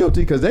just as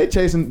guilty because they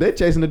chasing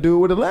the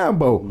dude with the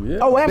Lambo. Yeah.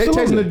 Oh, They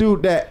absolutely. chasing the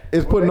dude that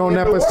is putting on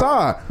that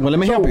facade. Well, let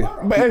me help you.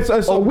 But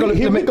so we, let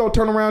here me- we go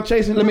turn around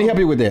chasing. let me them. help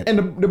you with that. And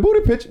the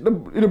booty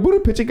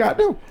picture got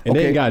them. And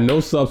they ain't got no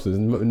substance.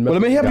 Well, let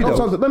me help you No, though.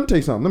 so let me tell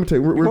you something. Let me tell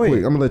you real Go quick.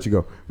 ahead. I'm gonna let you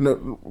go.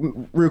 No,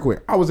 real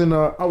quick. I was in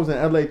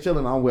LA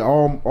chilling. I'm with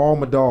all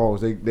my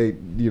dogs. They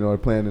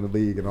playing in the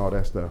league and all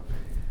that stuff.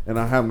 And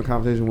I having a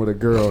conversation with a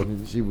girl.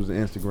 And she was an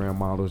Instagram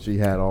model. She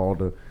had all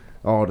the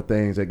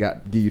things that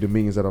give you the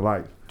millions of the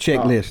life.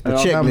 Checklist, the And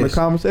I was having a checklist.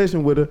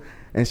 conversation with her,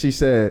 and she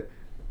said,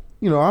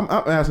 I'm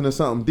asking her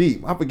something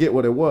deep. I forget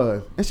what it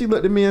was, and she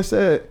looked at me and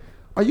said,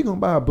 "Are you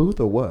gonna buy a booth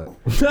or what?"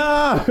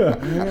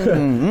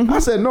 I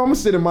said, "No, I'm gonna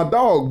sit in my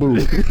dog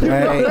booth."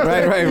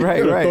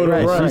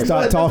 Right. She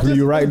stopped talking to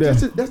you right there.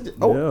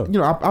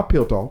 I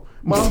peeled off.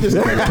 But I'm just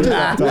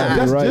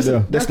Right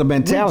there. That's the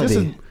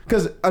mentality.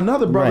 Because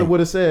another brother Right. would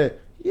have said,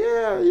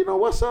 "Yeah,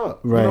 what's up?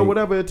 Right.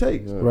 Whatever it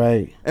takes."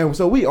 Right. And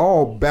so we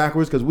all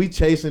backwards because we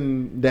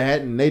chasing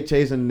that and they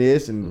chasing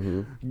this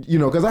and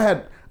because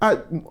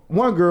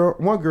one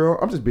girl.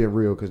 I'm just being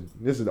real because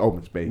this is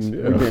open space.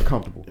 We're being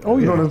comfortable. Oh,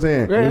 you know yeah. what I'm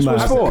saying? Yeah, that's We what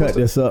might it's have to for. cut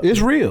this up.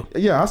 It's real.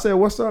 Yeah, I said,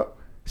 "What's up?"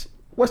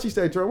 What she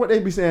say, Troy? What they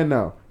be saying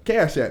now?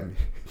 Cash at me.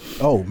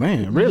 Oh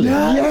man, really?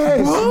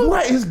 Yes.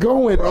 What is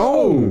going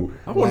on?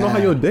 I want to know how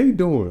your day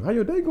doing. How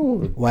your day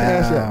going?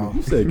 Cash at Wow. me.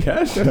 You said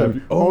cash app.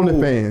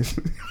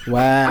 OnlyFans.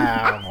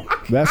 Wow.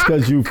 That's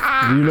because you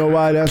know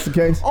why that's the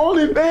case.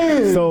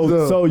 OnlyFans.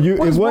 So you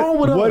What's wrong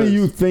with what do us?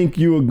 you think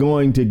you are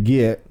going to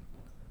get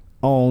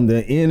on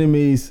the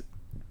enemy's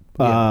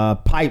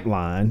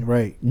pipeline?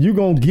 Right. You're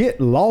gonna get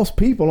lost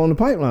people on the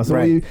pipeline. So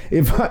Right.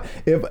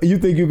 if you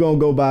think you're gonna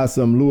go buy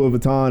some Louis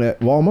Vuitton at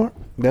Walmart,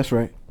 That's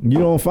right. you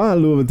don't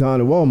find Louis Vuitton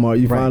at Walmart.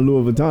 You Right. find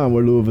Louis Vuitton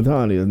where Louis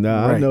Vuitton is.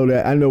 Now I Right. know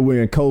that. I know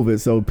we're in COVID,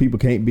 so people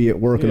can't be at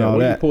work and Yeah, all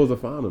where you that. supposed to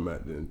find them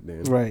at then?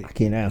 Right. I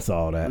can't answer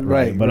all that,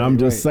 Right, But I'm right,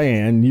 just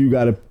saying, you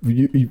got to.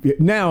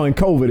 Now in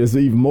COVID, it's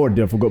even more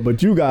difficult.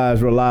 But you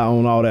guys rely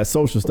on all that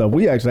social stuff.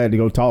 We actually had to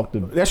go talk to.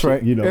 That's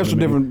right. You know, that's a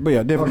what I mean? different.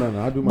 Yeah, different.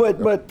 no, I do my-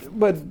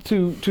 But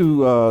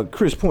to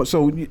Chris' point.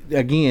 So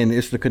again,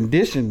 it's the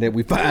condition that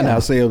we find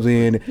ourselves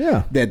in.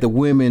 Yeah. That the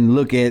women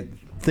look at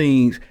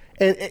things,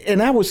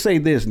 and I would say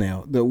this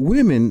now: the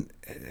women,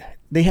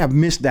 they have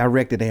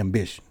misdirected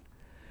ambition.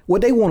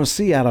 What they want to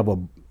see out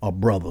of a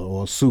brother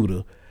or a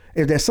suitor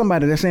is that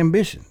somebody that's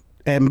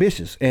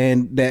ambitious,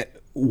 and that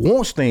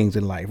wants things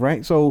in life,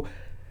 right? So.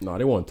 No,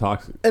 they want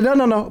toxic.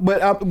 No.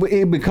 But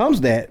it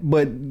becomes that.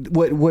 But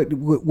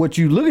what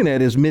you looking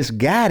at is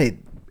misguided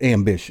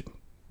ambition.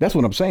 That's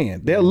what I'm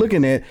saying. They're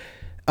looking at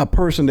a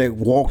person that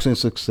walks in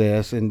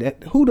success, and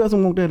that who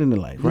doesn't want that in their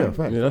life, right? Yeah,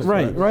 fact. Yeah, that's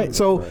right, right. right.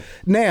 So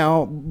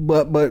now,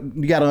 but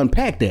you got to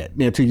unpack that.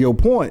 Now, to your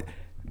point,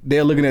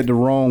 they're looking at the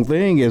wrong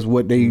thing as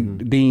what they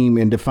deem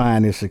and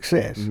define as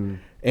success,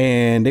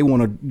 and they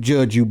want to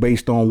judge you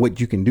based on what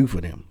you can do for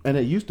them And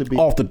it used to be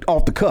off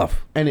the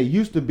cuff. And it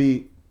used to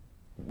be,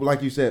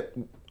 like you said,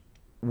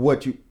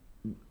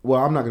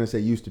 well, I'm not going to say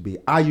used to be.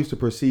 I used to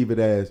perceive it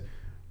as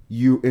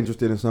you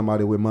interested in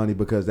somebody with money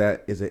because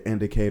that is an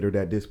indicator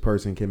that this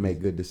person can make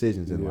good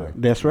decisions in life.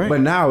 That's right.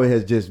 But now it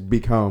has just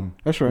become,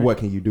 That's right. what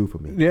can you do for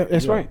me? Yeah,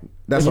 that's right.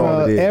 That's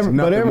all it is.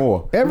 Nothing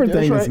more.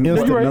 Everything That's is right.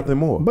 instant. You're right. Nothing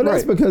more. But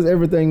that's Right. because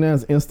everything now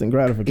is instant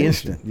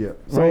gratification. Instant. Yeah.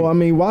 So Right. I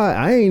mean, why?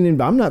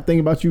 I'm not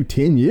thinking about you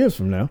 10 years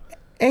from now.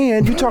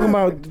 And you're talking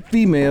about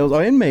females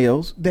or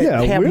males that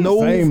Yeah, have we're the no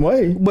same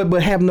way. but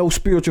have no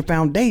spiritual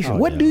foundation.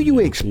 What do you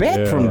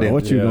expect from them?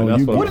 What you gonna-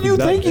 that's you- what What do you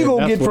I'm- think you're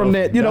gonna that's get what from I'm-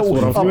 that? You that's know,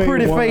 what I'm- You a ain't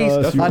pretty one of face,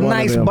 us, you a one of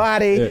nice them.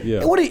 body.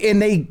 Yeah.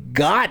 And they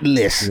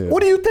godless. Yeah.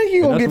 What do you think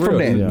you're gonna And get that's from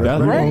real. that? Yeah. You're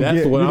That's- gonna that's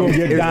get, what you're I'm-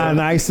 gonna get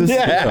Dionysus.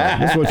 Yeah.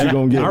 That's what you're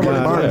gonna get. I really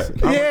Dionysus.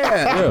 burn.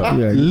 Yeah.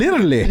 Yeah.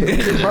 Literally.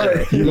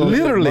 You're gonna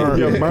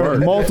Literally.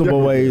 burn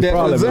multiple ways. That's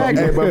Probably.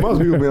 exactly. Hey, but most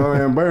people be on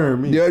there and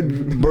burn me. Yeah,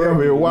 Burn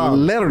me a while.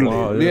 Literally.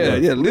 Wow,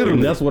 Yeah, literally.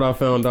 And that's what I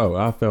found out.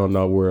 I found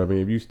out where, I mean,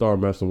 if you start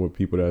messing with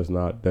people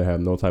that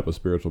have no type of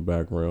spiritual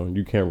background,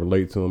 you can't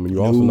relate to them, and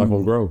you're also not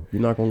gonna grow.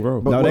 You're not gonna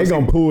grow. No, they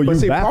gonna pull you But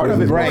see, part backwards.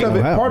 of it, is part what's of gonna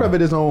it, happen. part of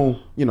it is on,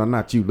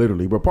 not you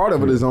literally, but part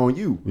of it is on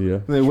you. Yeah,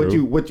 Then what true.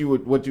 you Why'd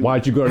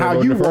you go there how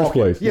in you the first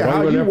walking. place? Yeah, Why how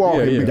you you go there? walking.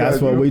 Yeah, yeah. because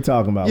That's what you- we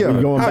talking about. Yeah,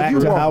 We're going how back you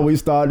to how walk. we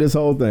started this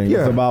whole thing. Yeah.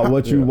 It's about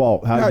what you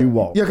walk, how you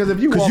walk. Yeah, because if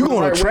you walk you the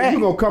gonna right way, attract- you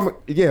gonna come.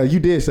 Yeah, you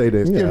did say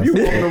this. Yeah. If you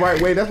walk the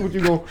right way, that's what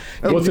you gonna.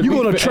 That's what you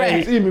gonna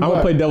attract. See me, I'm gonna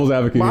but- play devil's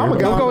advocate. Well, I'm here.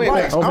 a guy. Go on the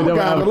ahead. bikes. I'm I'm a a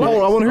guy on the devil bikes.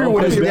 Hold on, I want to hear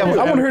what his devil.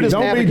 I want to hear this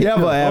Don't be advocate.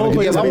 devil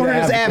advocate. Yes, I Be want to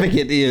hear the this advocate.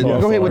 advocate is.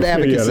 Yeah, Go ahead with the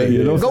sorry. advocacy.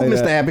 Yeah, don't Go, say Mr.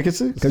 that.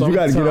 Advocacy. Because you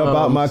got to get up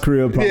out my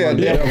crib. Yeah,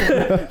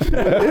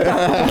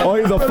 Or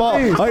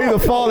either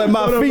fall at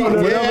my feet.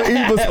 Whatever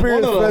evil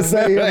spirits let's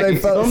say they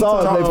saw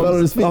they fell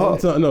at his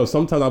feet.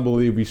 Sometimes I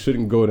believe we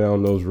shouldn't go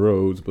down those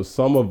roads, but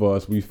some of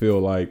us we feel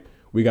like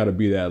we got to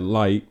be that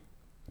light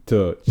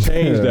to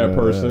change that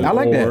person. I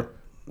like or, that.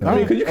 I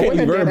mean, because you can't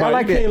leave everybody. I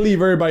like you that. can't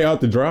leave everybody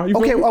out to dry. You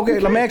Okay, feel me? okay.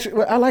 Let me ask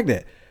you. I like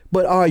that.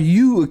 But are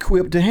you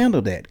equipped to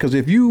handle that? Because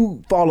if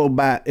you follow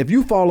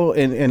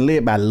and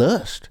led by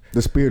lust,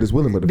 The spirit is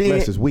willing, but the then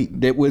flesh is weak.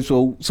 That was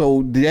so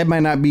that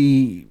might not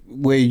be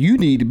where you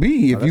need to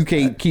be if you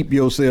can't keep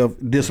yourself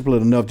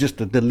disciplined enough just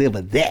to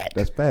deliver that.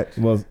 That's facts.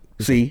 Well,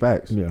 See,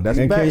 Facts. yeah. That's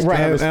And facts. can-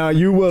 Travis. and are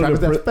you willing Travis,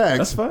 to that's facts.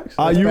 That's facts.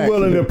 Are That's you facts.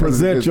 willing to Because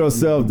present it's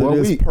yourself to one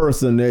this week.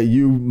 person that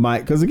you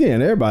might? Because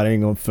again, everybody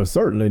ain't gonna for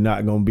certainly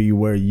not gonna be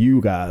where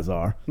you guys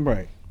are,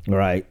 right?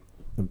 right?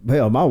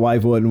 Hell, my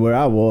wife wasn't where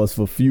I was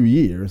for a few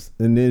years,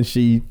 and then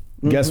she.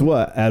 Guess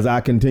what? As I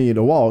continued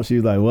to walk, she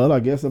was like, "Well, I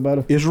guess I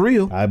better." It's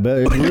real. I bet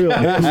it's real.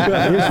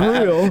 It's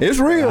real. It's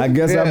real. I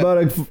guess I Yeah.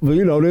 better.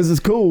 This is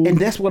cool. And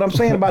that's what I'm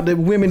saying about the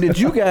women that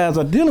you guys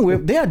are dealing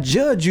with. They'll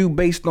judge you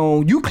based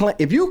on you.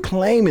 If you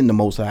claiming the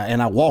Most High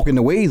and I walk in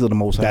the ways of the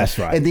Most High, That's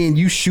right. And then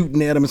you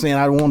shooting at them and saying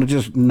I want to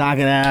just knock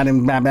it out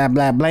and blah blah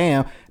blah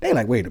blam. They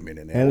like, wait a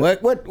minute now. And-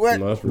 What No, that's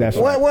real. That's That's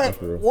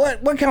what real.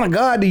 what kind of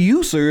God do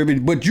you serve?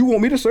 But you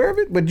want me to serve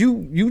it? But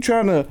you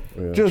trying to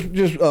just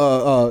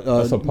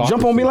hypocrisy.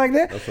 jump on me like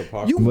that? That's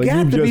hypocrisy. You But got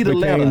you to just be the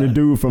became letter. the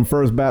dude from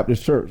First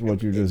Baptist Church.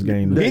 What you just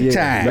gained. Big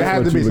time. There has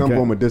what to be you some became.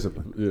 form of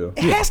discipline. Yeah.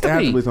 It has to There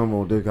has be. to be some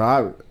form of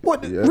discipline.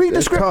 What? Yeah, Read the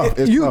it's tough.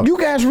 scripture. It's tough. You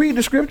guys read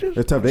the scriptures.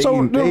 It's tough. They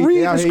so eat, they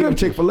read out the here eating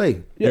scripture.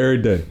 Chick-fil-A. Every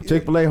day.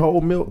 Chick-fil-A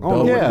whole milk. I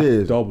don't know what it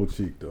is. Double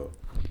cheek though.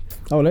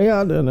 Oh, they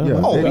out there now. Yeah.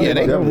 Oh, yeah,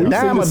 they- we see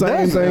dime the a same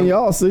dozen. thing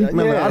y'all see.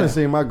 Man, Yeah. I done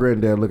seen my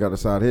granddad look out the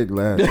side of his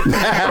glass.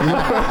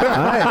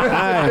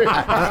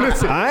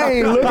 I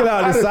ain't looking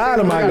out the side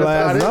of my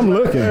glasses. I'm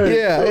looking.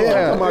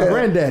 Yeah. My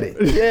granddaddy.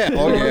 Yeah.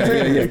 Oh,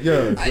 yeah.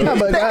 Yeah.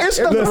 It's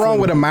nothing wrong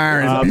with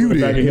admiring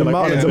beauty. back in here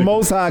like that. The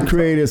Most High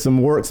created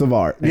some works of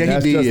art. And Yeah, he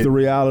that's did. just the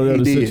reality He of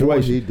the did.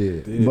 situation. He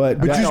did. But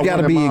But you just got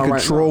to be in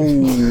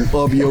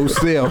control of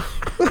yourself.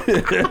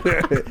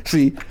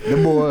 See, the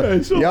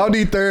boy, y'all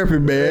need therapy,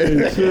 man.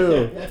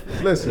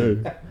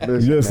 Listen,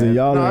 Listen, man.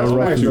 y'all No, don't it's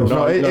rush facts, you. though. No,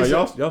 No, it's-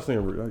 y'all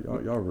saying real.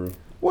 Y'all real.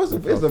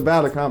 it's a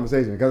valid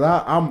conversation because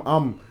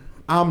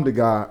I'm the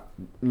guy.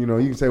 You know,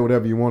 you can say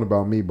whatever you want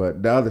about me,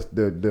 but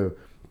the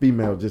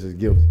female just as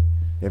guilty,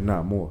 if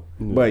not more.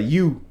 But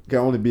you can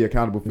only be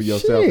accountable for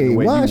yourself in the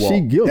way why you is walk. she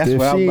guilty That's if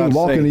what I was she about ain't to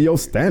walking say. to your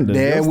standards?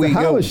 There we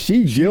How go. is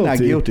she She not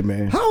guilty? guilty,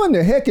 man. How in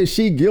the heck is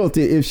she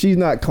guilty if she's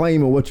not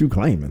claiming what you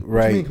claiming? What you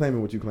mean Right.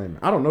 claiming what you claiming?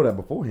 I don't know that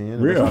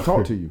beforehand. Real. Unless I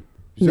talk to you.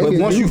 But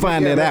once you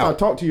find that unless I out,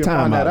 talk to you and Time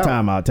find that out,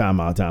 out.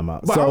 time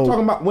out. But I'm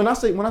talking about when I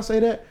say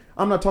that,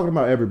 I'm not talking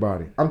about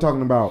everybody. I'm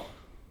talking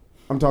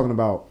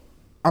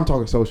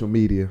social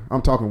media.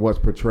 I'm talking what's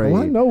portrayed. Oh,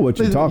 I know what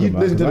you're talking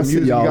about, Listen to the 'cause I see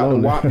music. You y'all got the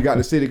on there. WAP, you got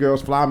the City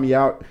Girls, Fly Me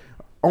Out,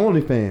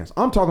 OnlyFans.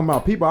 I'm talking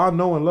about people I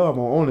know and love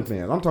on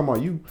OnlyFans. I'm talking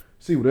about you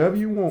see whatever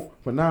you want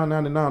for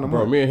 $9.99 a Bro,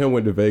 month. me and him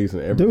went to Vegas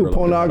and every Dude, girl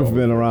pornography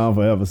been around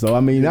forever. So I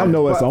mean, I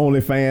know it's but-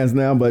 OnlyFans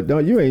now, but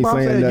you ain't But I'm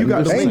saying saying that. you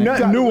got the Ain't link.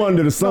 nothing You got- new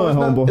under the sun, No, it's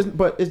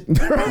not- homeboy.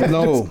 it's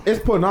No. it's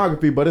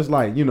pornography, but it's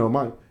like I'm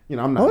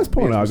not it's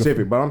being pornography.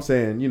 specific, but I'm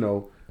saying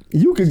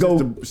You could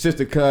go.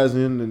 sister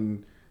cousin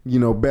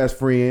and best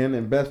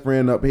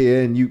friend up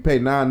here, and you pay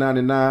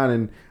 $9.99,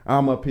 and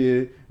I'm up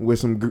here with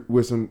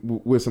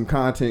some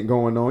content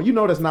going on.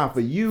 That's not for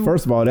you.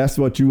 First of all, that's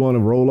what you want to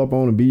roll up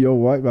on and be your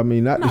wife. I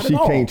mean, not that Not she at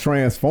all. can't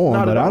transform,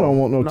 Not but at I don't all.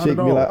 want no Not chick at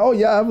to be all. like, oh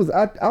yeah,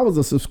 I was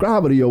a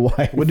subscriber to your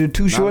wife. what did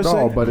Too Short Not at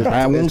all, say? but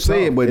I won't it's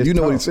say it, tough. but It's you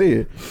know what he tough.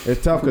 said.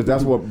 It's tough because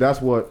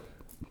that's what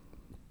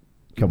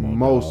Come on,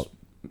 most. dog.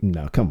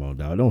 No, come on,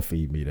 dog. Don't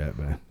feed me that,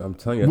 man. I'm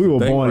telling you, We that's were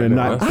the thing born right in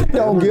now. night. I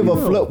don't give a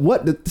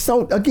flip.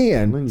 So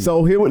again,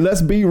 so here,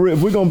 let's be real.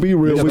 If we're gonna be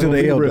real. Listen We're to gonna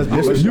the be elders. real.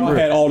 Listen to Y'all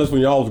had all this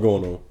when y'all was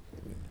going on.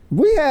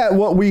 We had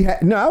what we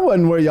had. No, I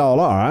wasn't where y'all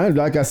are.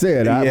 Like I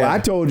said, Yeah. I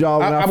told y'all.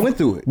 When I went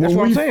through it. That's when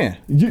what I'm saying.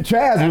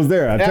 Chaz was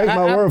there. I take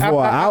my word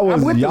for it. I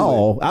was went through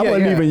y'all. it. I Yeah,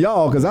 wasn't yeah. even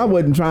y'all because I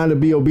wasn't trying to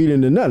be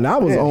obedient to nothing. I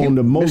was Yeah, on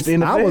the most.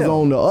 Mr. I was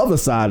NFL. on the other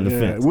side of the Yeah,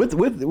 fence. with the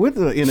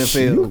You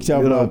NFL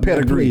talking about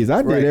pedigree. please,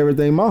 I did Right.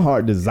 everything my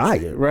heart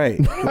desired. Right.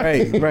 I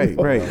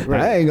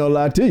ain't gonna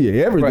lie to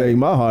you. Everything Right.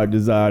 my heart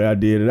desired, I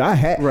did it. I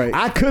had. Right.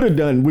 I could have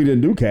done. We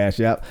didn't do Cash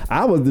App.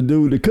 I was the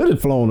dude that could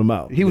have flown them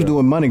out. He was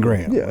doing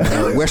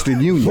MoneyGram.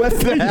 Western Union. I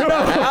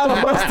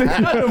busted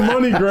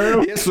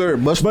MoneyGram. Yes, sir.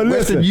 But Western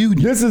listen,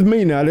 Union. this is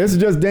me now. This is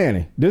just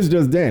Danny.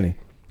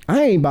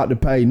 I ain't about to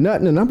pay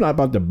nothing, and I'm not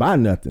about to buy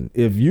nothing.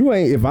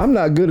 If I'm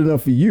not good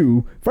enough for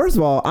you, first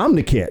of all, I'm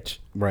the catch.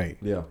 Right.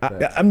 Yeah.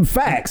 I'm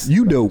facts.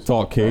 You dope.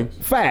 Talk King.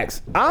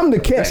 Facts. I'm the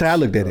catch. That's how I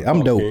looked at it.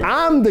 I'm dope. Okay.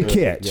 I'm the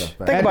catch. Yeah,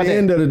 facts. At Think about the that.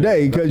 end of the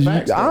day, because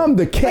I'm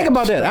the catch. Think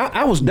about that.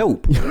 I was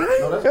dope.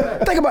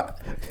 Think about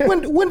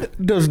when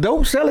does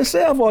dope sell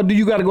itself, or do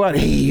you got to go out?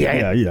 Hey,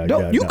 Yeah,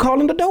 dope. You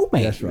calling the dope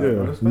man? That's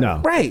right.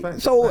 No. Right.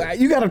 So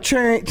you got to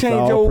change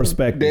all your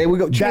perspective. There we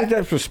go. Change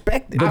that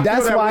perspective. But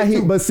that's that why way he.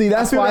 too. But see,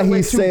 that's I feel why that way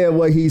he too. said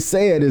what he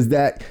said is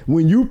that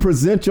when you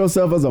present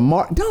yourself as a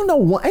mark,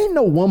 ain't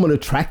no woman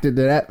attracted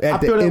to that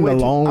in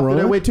the long I feel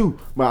that way run. too.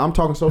 But I'm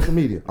talking social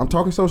media. I'm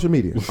talking social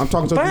media.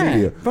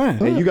 Fine.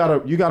 And you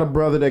got a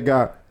brother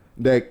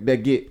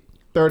that get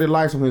 30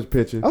 likes on his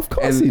picture. Of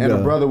course and, he and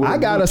does. a brother with I a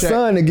got blue a check,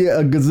 son to get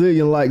a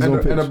gazillion likes on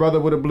and pictures. a brother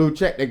with a blue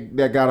check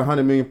that got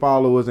 100 million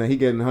followers and he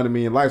getting 100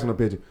 million likes on a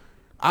picture.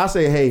 I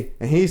say hey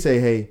and he say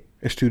hey.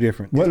 It's two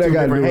different. What they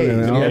got to do with it?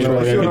 Hey, I don't you know know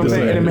what they what I'm hit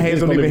saying? the And them same. hands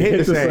don't even hit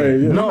the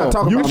same. yeah. No, I'm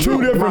talking You about two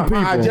me. different My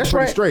eyes people. just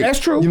pretty straight. That's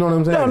true. You know what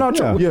I'm saying? No,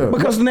 true. Yeah.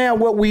 Because now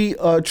what we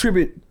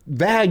attribute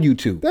value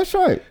to, That's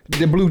right.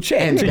 the blue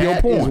check. And to your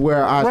that point is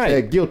where I Right.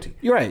 said guilty.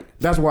 You're right.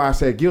 That's why I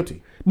said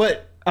guilty.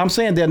 But I'm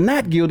saying they're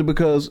not guilty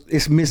because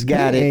it's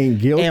misguided They ain't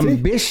guilty.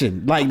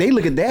 ambition. Like they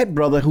look at that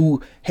brother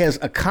who has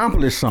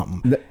accomplished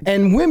something,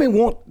 and women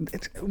want.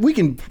 We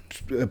can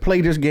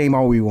play this game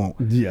all we want.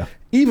 Yeah.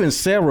 Even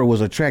Sarah was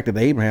attracted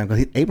to Abraham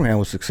because Abraham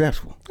was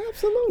successful.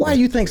 Absolutely. Why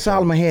do you think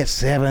Solomon had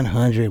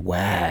 700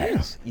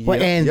 wives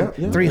and Yeah.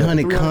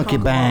 300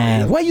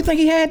 concubines? Why do you think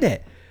he had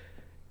that?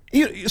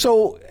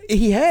 So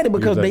he had it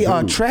because they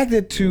are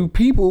attracted to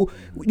people.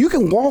 You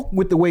can walk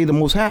with the way of the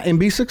Most High and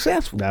be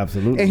successful.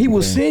 Absolutely. And he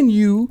will Yeah. send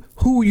you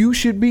who you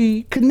should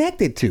be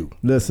connected to.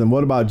 Listen,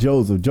 what about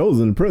Joseph?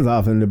 Joseph in the prison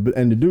office,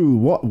 and the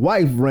dude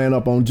wife ran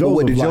up on Joseph.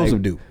 what did like-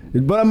 Joseph do?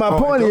 But my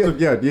point is,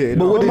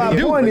 But what did my he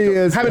do? point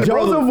is, Having a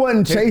Joseph brother-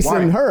 wasn't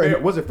chasing her.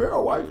 Was it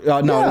Pharaoh's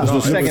wife? No, it was the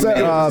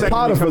second.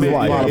 Potiphar's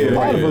wife. Yeah.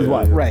 Potiphar's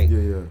wife. Right.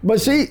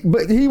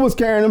 But he was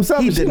carrying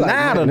himself. He and she like,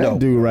 denied her, man, though. that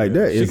dude right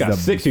there is got the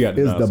sick, she got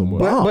is denied the somewhere.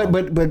 bomb.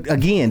 But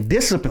again,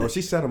 discipline. Oh,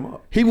 she set him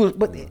up. He was,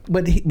 but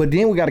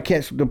then we got to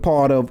catch the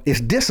part of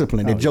it's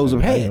discipline that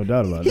Joseph ain't had. no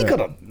doubt about he that. could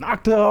have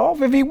knocked her off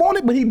if he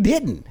wanted, but he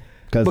didn't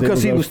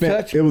because he was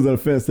touched. It was an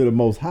offense to the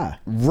Most High.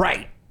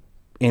 Right.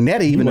 And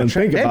that even wasn't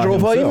thinking that about drove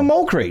her himself. even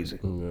more crazy.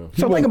 So wasn't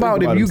think about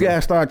thinking it. about If you himself.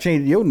 guys start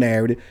changing your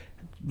narrative,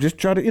 just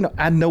try to,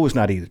 I know it's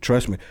not easy.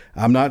 Trust me.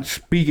 I'm not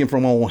speaking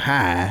from on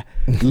high,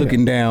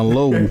 looking down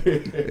low.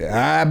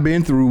 I've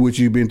been through what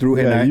you've been through.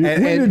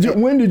 Yeah,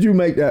 when did you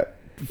make that?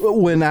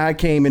 When I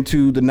came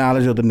into the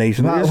knowledge of the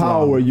nation of Islam.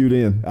 How old were you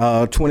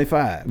then?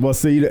 25. Well,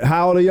 see,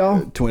 how old are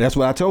y'all? 20, that's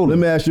what I told Let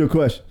him. me ask you a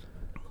question.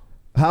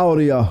 How old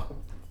are y'all?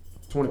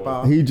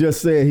 25. He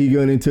just said he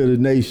got into the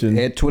nation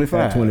At 25.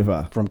 At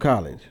 25. From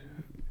college.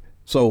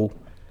 So,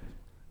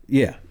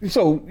 yeah.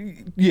 So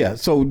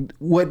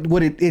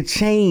what it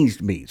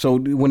changed me. So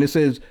when it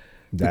says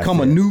That's become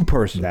a it. new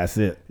person. That's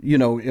it.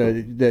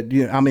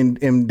 That I'm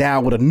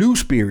endowed with a new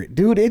spirit.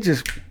 Dude, it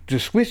just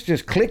switch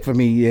just clicked for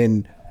me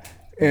and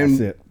That's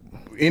it.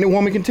 any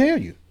woman can tell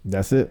you.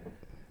 That's it.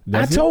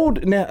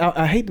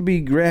 I hate to be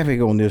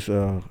graphic on this.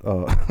 No,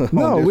 on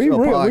this, we real.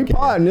 We podcast.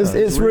 pardon.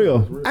 It's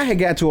real. I had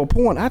got to a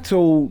point. I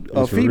told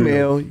a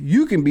female,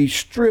 "You can be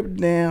stripped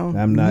down,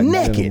 I'm not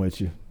naked. dealing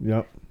with you.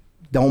 Yep.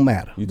 Don't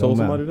matter." You told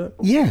Don't somebody matter.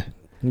 that? Yeah,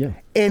 Yeah.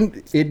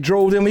 and it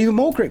drove them even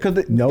more crazy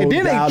because No and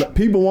then doubt.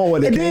 People want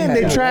what they and can't then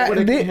they have. tried, What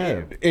and they then,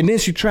 can't have. and then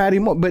she tried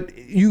him more, but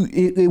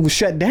it was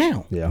shut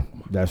down. Yeah,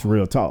 that's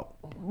real talk.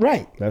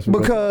 Right, That's real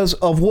because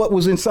of what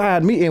was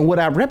inside me and what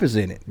I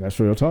represented, That's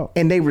real talk.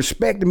 and they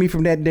respected me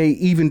from that day,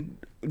 even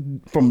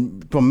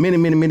from many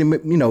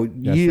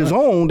years right.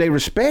 on. They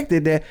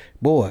respected that.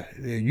 Boy,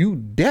 you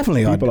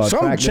definitely People are. are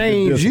Something attracted to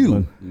changed you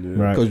discipline.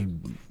 Right. because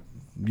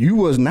you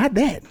was not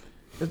that.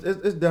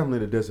 It's definitely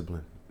the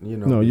discipline.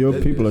 No, your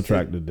people it's-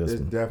 attract the It's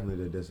discipline.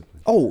 definitely the discipline.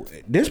 Oh,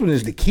 this one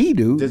is the key,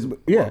 dude.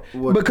 Yeah,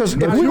 because if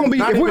Not we're gonna even- be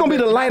not if we're gonna be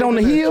even the light on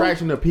the hill,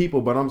 attraction of people,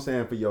 but I'm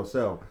saying for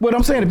yourself. what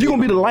I'm saying, if you're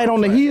gonna be the light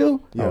on the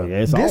hill, Oh, yeah,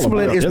 it's all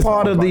discipline about- is it's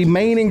part all of the about-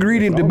 main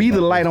ingredient it's to all be the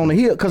about light on the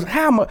hill. Because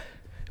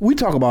we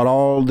talk about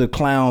all the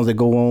clowns that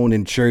go on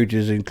in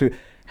churches and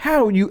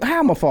how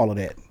am I follow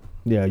that?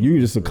 Yeah, you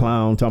just a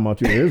clown talking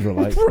about you're an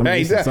Israelite. I mean, Right.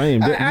 it's the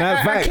same. Matter of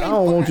fact, I can't-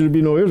 don't want you to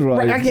be no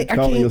Israelite. Right, I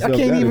calling yourself that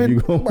if you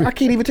gonna-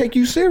 can't even take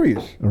you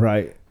serious.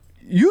 Right.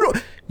 You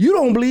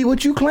don't believe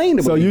what you claim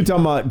to So believe. you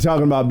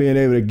talking about being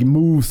able to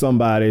move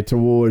somebody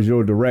towards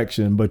your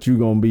direction, but you're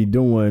gonna be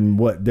doing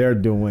what they're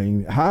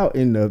doing.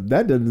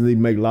 That doesn't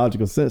even make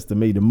logical sense to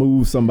me to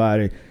move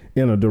somebody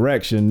in a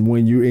direction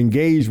when you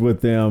engage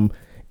with them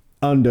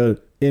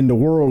in the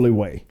worldly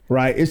way,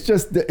 right? It's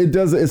just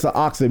it's an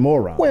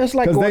oxymoron. Well, it's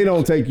like because they going-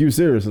 don't take you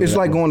seriously. It's that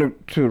like way. going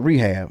to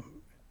rehab,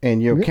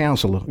 and your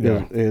counselor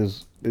Yeah.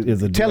 is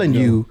Is a telling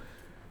drug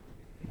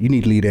you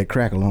need to leave that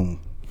crack alone.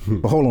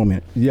 But hold on a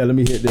minute. Yeah, let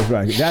me hit this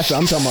right.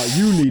 I'm talking about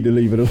you need to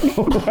leave it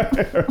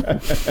alone.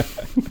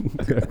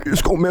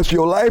 It's gonna mess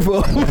your life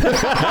up.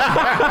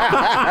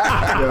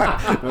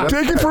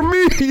 Take it from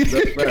me.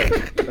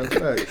 That's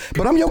fact.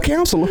 But I'm your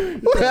counselor.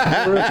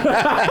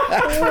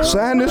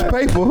 Sign this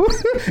paper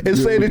and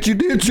say that you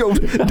did your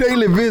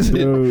daily visit.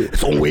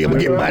 It's the only way I'm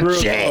gonna get my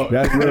check.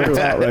 That's real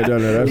talk right there.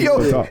 That's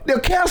real Yo, talk. the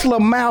counselor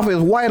mouth is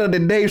whiter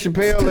than Dave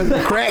Chappelle and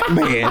the crack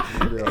man.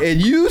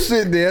 And you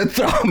sit there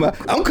talking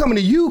about, I'm coming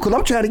to you because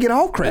I'm trying to get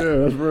off crack. Yeah,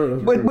 that's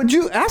real. But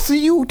you, I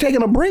see you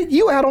taking a break.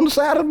 You out on the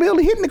side of the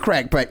building hitting the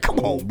crack pack. Come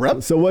on,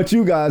 brother. So what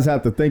you guys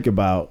have to think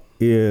about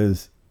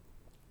is,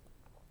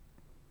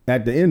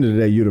 at the end of the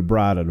day, you're the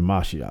bride of the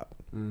Mashiach.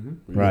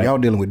 Right? Y'all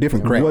dealing with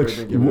different crack.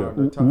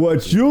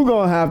 What you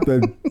gonna have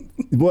to,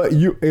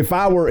 if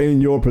I were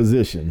in your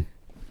position,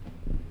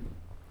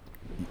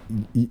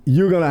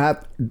 you're gonna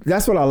have.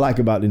 That's what I like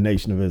about the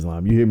Nation of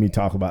Islam. You hear me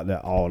talk about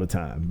that all the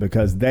time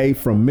because they,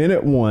 from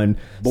minute one,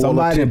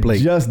 somebody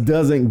just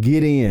doesn't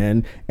get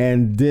in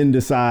and then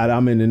decide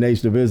I'm in the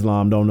Nation of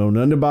Islam. Don't know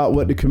nothing about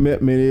what the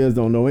commitment is.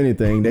 Don't know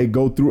anything. They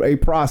go through a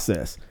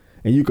process.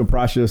 And you can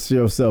process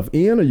yourself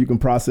in or you can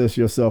process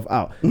yourself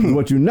out.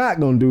 What you're not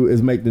going to do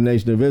is make the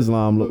Nation of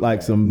Islam look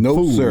like some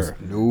fools, sir.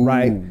 No,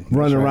 right?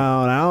 Running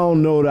around. I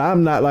don't know that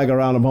I'm not like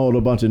around a whole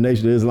bunch of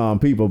Nation of Islam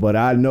people, but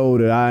I know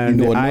that I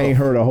ain't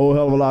heard a whole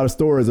hell of a lot of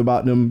stories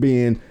about them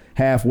being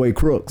halfway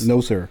crooks. No,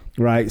 sir.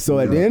 Right. So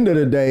at the end of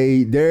the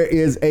day, there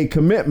is a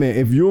commitment.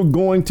 If you're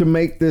going to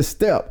make this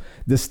step,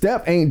 the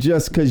step ain't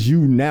just because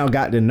you now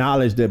got the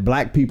knowledge that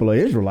black people are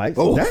Israelites.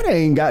 That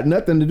ain't got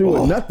nothing to do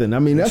with nothing. I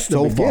mean, that's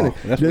the beginning.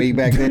 That's way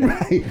back then.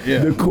 Right. Yeah.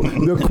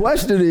 The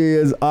question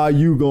is, are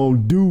you going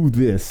to do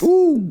this?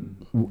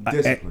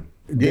 Discipline.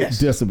 Yes.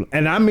 Discipline.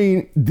 And I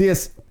mean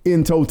this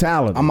in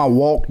totality. I'm going to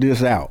walk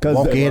this out.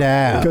 Walk it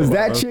out. Because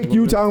that chick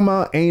you talking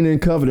about ain't in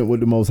covenant with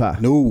the Most High.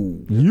 No.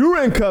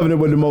 You're in covenant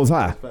with the Most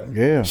High.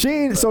 Yeah.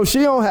 She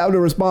don't have the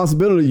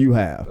responsibility you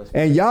have.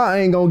 And y'all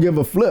ain't going to give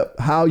a flip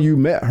how you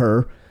met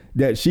her,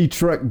 that she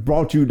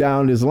brought you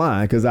down this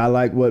line. Because I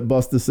like what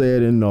Buster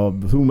said and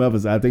whomever,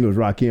 I think it was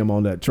Rakim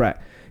on that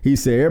track. He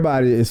said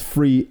everybody is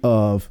free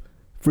of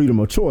freedom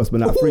of choice, but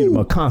not freedom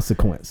of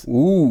consequence.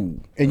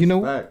 Ooh. And you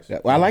know,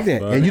 I like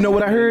that. And you know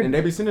what I heard? And they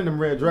be sending them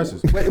red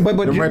dresses. But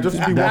them red dresses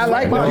be I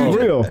like what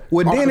real.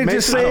 What Danny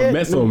just said.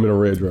 Mess on him in a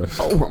red dress.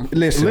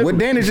 Listen, what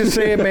Danny just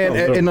said, man,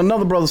 and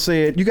another brother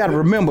said, you got to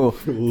remember,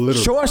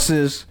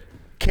 choices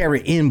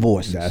carry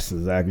invoices. That's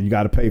exactly. You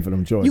got to pay for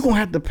them choices. You're going to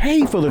have to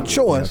pay for the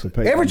choice.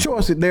 Every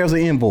choice, there's an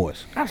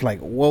invoice. I was like,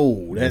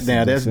 whoa, that's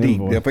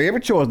deep. For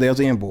every choice, there's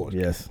an invoice.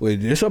 Yes. Well,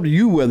 it's up to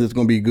you whether it's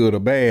going to be good or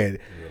bad,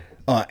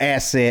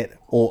 asset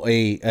or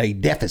a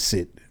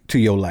deficit to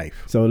your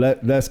life. So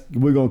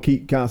we're going to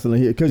keep counseling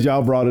here because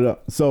y'all brought it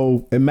up.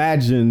 So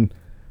imagine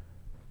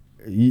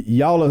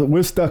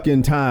we're stuck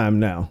in time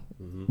now,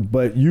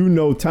 but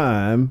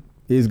time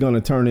is going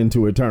to turn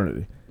into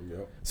eternity.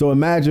 So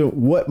imagine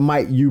what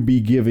might you be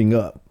giving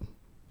up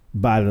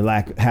by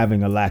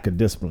having a lack of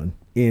discipline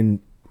in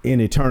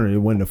eternity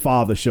when the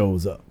Father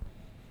shows up,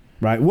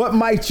 right? What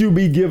might you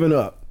be giving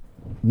up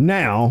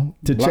now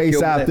to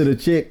chase after the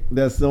chick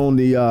that's on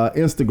the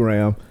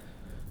Instagram?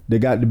 They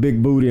got the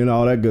big booty and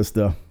all that good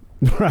stuff,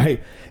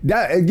 right?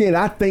 That again,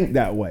 I think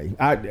that way.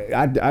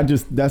 I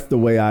just that's the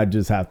way I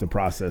just have to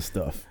process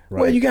stuff.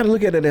 Right? Well, you got to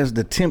look at it as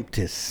the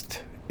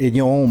tempest in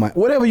your own mind.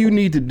 Whatever you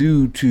need to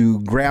do to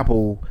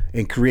grapple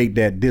and create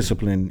that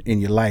discipline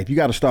in your life, you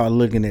got to start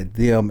looking at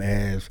them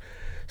as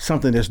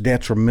something that's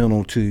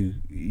detrimental to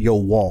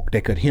your walk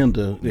that could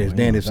hinder, as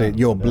Danny said,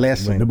 your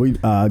blessing.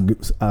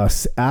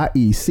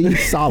 IEC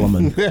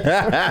Solomon.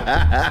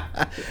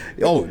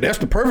 Oh, that's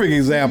the perfect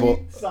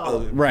example.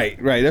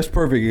 Right. That's the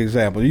perfect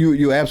example.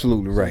 You're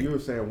absolutely right. So you were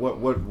saying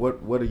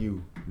what are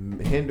you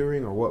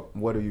hindering, or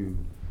what are you?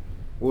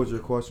 What was your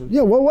question?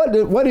 Yeah, well, what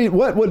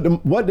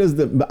does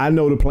the I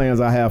know the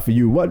plans I have for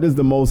you. What does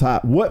the Most High?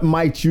 What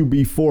might you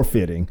be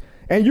forfeiting?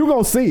 And you're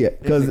gonna see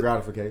it because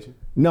gratification.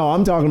 No,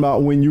 I'm talking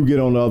about when you get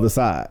on the other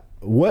side.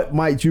 What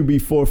might you be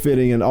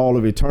forfeiting in all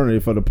of eternity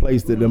for the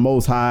place that the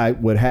Most High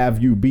would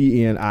have you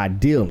be in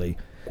ideally?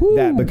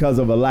 That because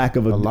of a lack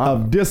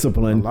of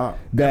discipline,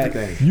 that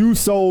everything. You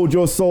sold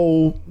your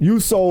soul, you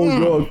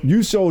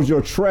sold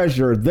your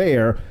treasure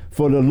there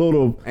for the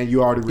little, and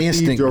you already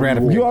received your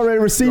reward. You already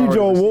received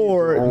your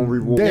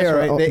reward there.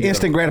 That's right. The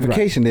instant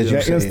gratification, as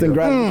you said. Instant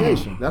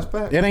gratification. That's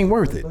fact. It ain't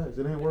worth it.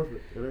 It ain't worth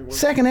it.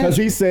 Second Ezra. Because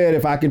he said,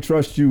 if I can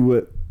trust you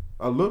with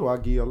a little, I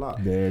give you a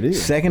lot. There it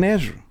is. Second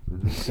Ezra.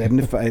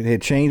 75. It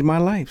had changed my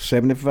life.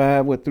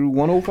 75 through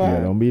 105. Yeah,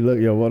 don't be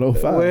looking at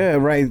 105. Well,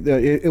 right.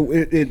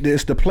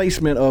 It's the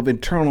placement of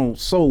eternal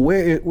soul.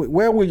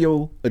 Where will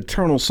your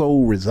eternal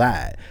soul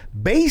reside?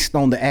 Based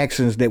on the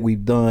actions that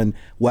we've done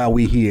while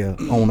we're here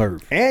on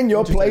earth. And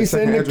your place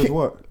in the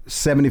what?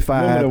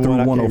 75 through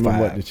 105.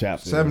 What the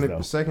chapter is,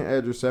 second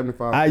Ezra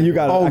 75. You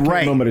got. I can't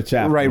remember the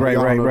chapter.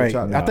 Right.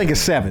 I think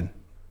it's 7.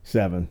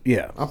 7.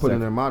 Yeah. I'm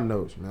putting it in my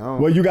notes, man.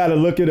 Well, you got to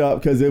look it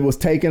up because it was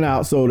taken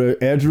out. So the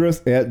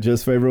Esdras,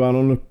 just for everyone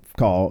on the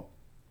call,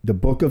 the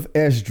book of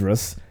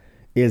Esdras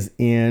is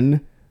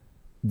in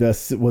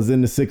was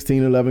in the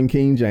 1611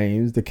 King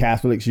James. The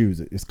Catholics use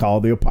it. It's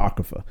called the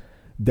Apocrypha.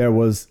 There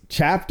was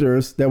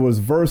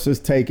verses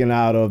taken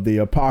out of the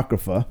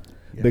Apocrypha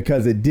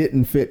because it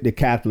didn't fit the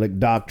Catholic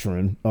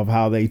doctrine of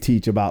how they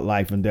teach about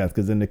life and death.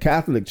 Because in the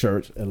Catholic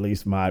Church, at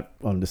least my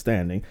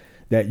understanding,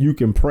 that you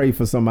can pray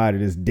for somebody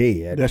that's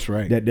dead. That's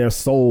right. That their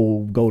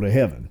soul go to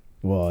heaven.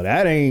 Well,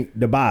 that ain't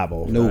the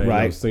Bible,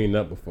 right? I've seen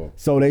that before.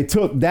 So they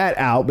took that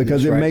out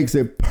because it makes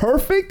it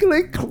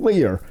perfectly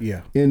clear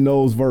in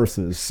those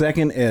verses.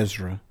 2nd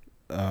Ezra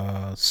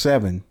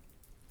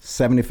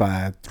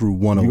 7:75 through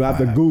 105. You have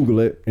to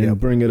Google it and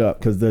bring it up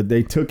because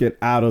they took it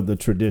out of the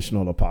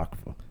traditional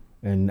Apocrypha.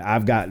 And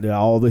I've got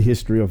all the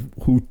history of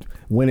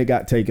when it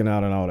got taken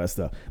out and all that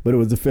stuff. But it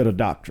was the fit of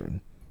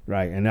doctrine,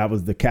 right? And that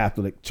was the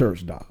Catholic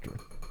Church doctrine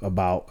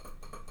about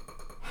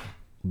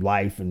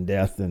life and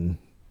death and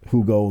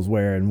who goes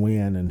where and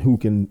when and who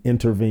can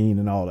intervene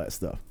and all that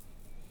stuff.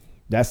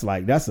 That's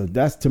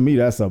to me,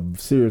 that's a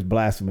serious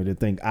blasphemy to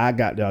think I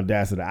got the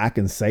audacity I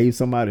can save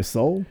somebody's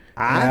soul.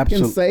 I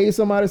can save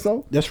somebody's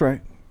soul. That's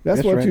right.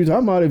 That's what you're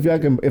talking about.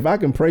 If I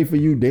can pray for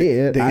you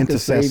dead, I can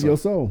save your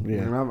soul. Yeah.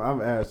 And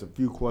I've asked a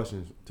few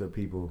questions to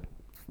people,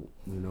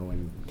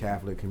 in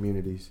Catholic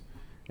communities,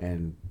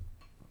 and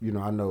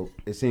I know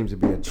it seems to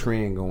be a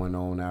trend going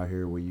on out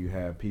here where you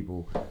have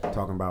people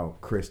talking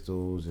about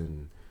crystals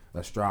and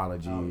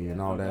astrology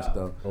and all that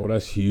stuff. Oh,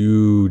 that's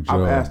huge.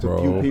 I've asked a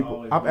few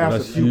people.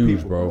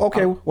 Bro.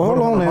 Okay, well,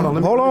 hold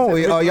on.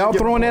 Are y'all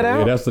throwing that out?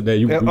 Yeah, that's the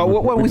day.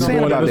 What are we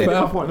saying about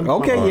that?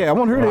 Okay, I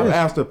want to hear this. I've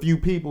asked a few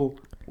people.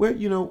 Well,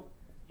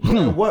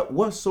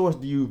 what source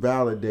do you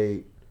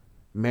validate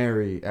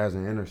Mary as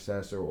an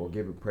intercessor or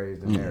giving praise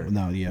to Mary?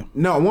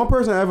 No, one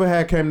person I ever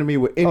had came to me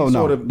with any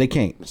sort of they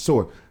can't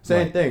source.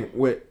 Same thing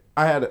with.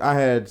 I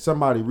had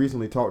somebody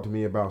recently talk to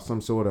me about some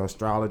sort of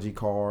astrology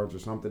cards or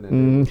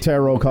something.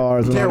 Tarot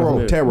cards.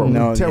 Tarot.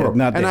 No, tarot.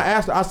 not and that. I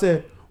asked her, I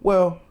said,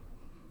 well,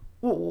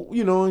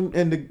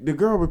 and the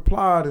girl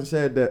replied and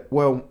said that,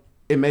 well,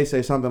 it may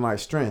say something like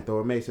strength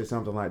or it may say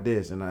something like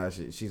this. And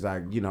she's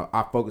like,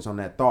 I focus on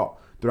that thought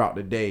throughout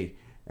the day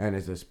and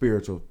it's a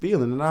spiritual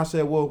feeling. And I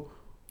said, well,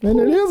 and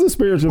it is a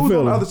spiritual feeling. Who's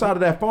on the other side of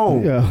that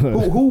phone? Yeah.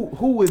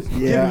 Who is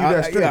giving you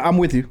that strength? Yeah, I'm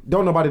with you.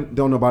 Don't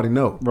nobody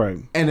know. Right.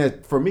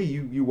 And for me,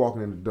 you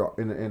walking in the dark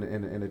in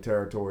a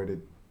territory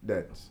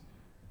that's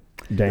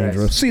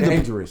dangerous.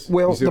 Dangerous.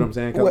 You see what I'm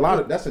saying?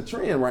 Because that's a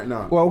trend right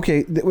now. Well,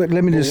 okay. Let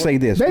me just say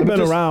this. They've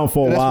been around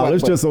for a while.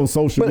 It's just on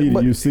social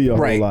media you see a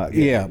whole lot.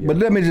 Yeah. But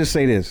let me just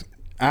say this.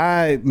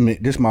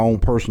 This is my own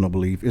personal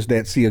belief, is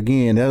that, see,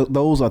 again,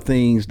 those are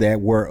things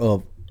that were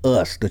of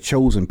us, the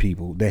chosen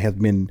people, that have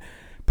been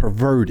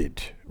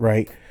perverted,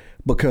 right?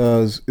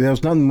 Because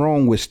there's nothing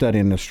wrong with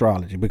studying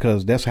astrology,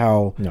 because that's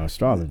how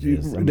astrology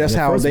is. That's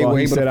how they were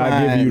able to find.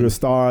 I give you the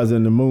stars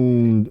and the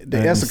moon and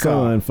the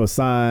sun for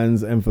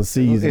signs and for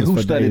seasons, and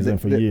for days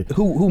and for years.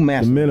 Who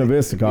mastered the men of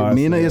Issachar?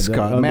 Men of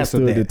Issachar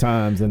mastered that. The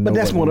times, and but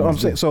that's what I'm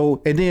saying.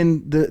 So, and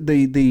then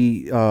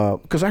the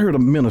because I heard a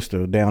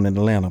minister down in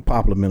Atlanta,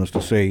 popular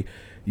minister, say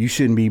you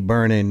shouldn't be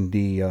burning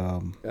the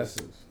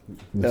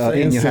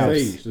in your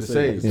house,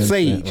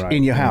 sage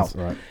in your house.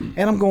 Right.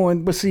 And I'm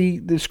going, but see,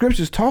 the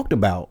scriptures talked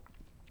about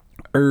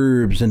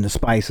herbs and the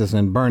spices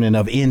and burning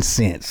of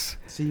incense.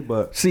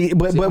 But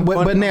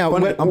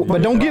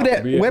don't give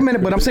that. Wait a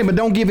minute, but I'm saying, but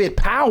don't give it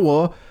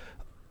power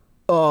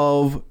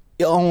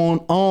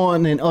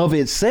on and of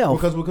itself.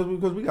 Because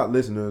we got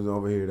listeners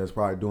over here that's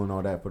probably doing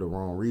all that for the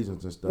wrong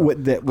reasons and stuff.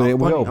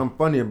 I'm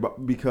funny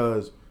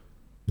because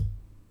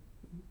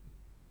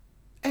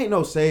ain't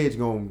no sage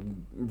gonna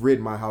rid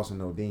my house of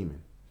no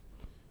demon.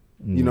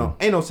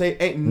 Ain't no sage.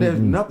 There's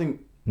nothing.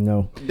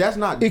 No, that's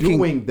not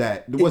doing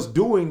that. What's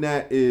doing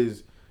that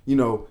is,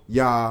 your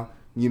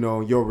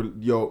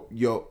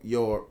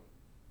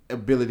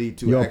ability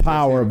to your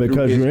power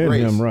because you're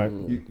in him, right?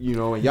 And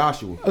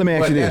Yahshua. Let me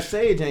ask you this: that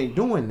sage ain't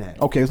doing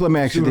that. Okay, so let me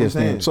ask you this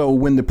then. So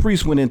when the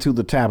priests went into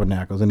the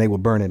tabernacles and they were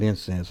burning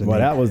incense,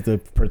 that was to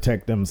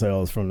protect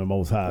themselves from the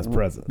Most High's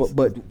presence.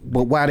 But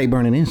why are they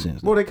burning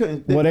incense? Well, they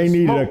couldn't. They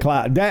needed a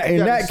cloud.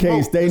 In that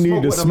case, they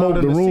needed to smoke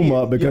the room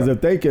up because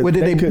if they could,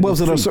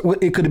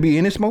 it could be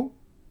any smoke.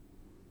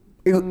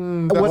 It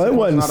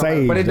wasn't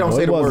sage, but it don't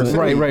say the word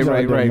sage.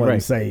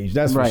 Right. Sage,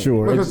 that's for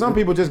sure. Because some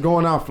people just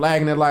going out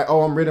flagging it like,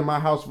 I'm ridding my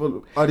house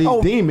full of these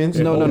demons.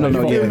 No.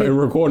 And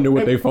recording it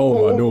with their phone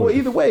while doing it.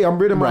 Either way, I'm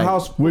ridding my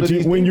house full of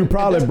these when you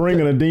probably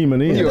bringing a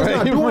demon in. That's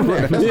not doing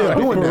that.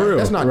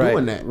 That's not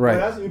doing that.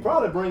 Right. You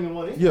probably bringing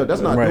one in. Yeah, that's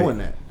not doing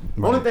that.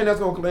 The only thing that's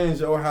gonna cleanse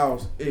your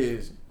house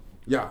is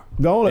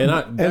Go ahead.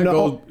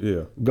 No,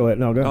 go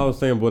ahead. I was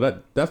saying,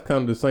 but that's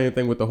kind of the same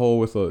thing with the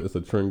whole. It's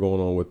a trend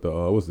going on with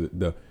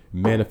the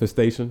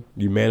manifestation.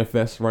 You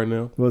manifest right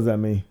now. What does that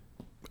mean?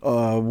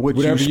 What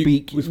you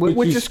speak.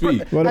 What you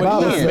speak. What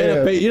about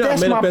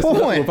that's my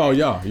point. Without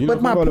y'all.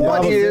 But my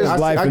point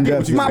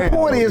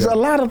is, a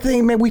lot of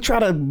things, man, we try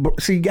to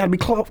see. You got to be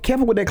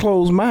careful with that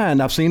closed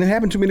mind. I've seen it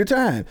happen too many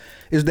times.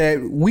 Is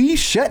that we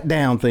shut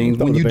down things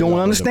when you don't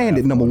understand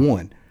it. Number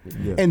one.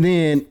 Yeah. And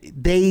then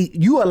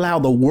you allow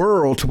the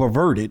world to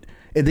pervert it,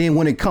 and then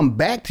when it come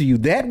back to you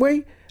that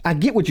way, I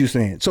get what you're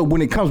saying. So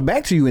when it comes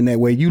back to you in that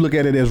way, you look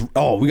at it as,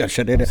 oh, we got to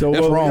shut that down. So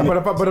That's wrong. But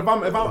if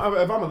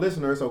I'm a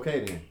listener, it's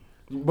okay then.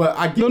 But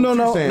I get what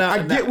you're saying.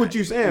 I get what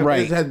you're saying.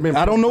 Right. It has been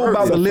I don't know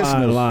about the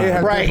listeners.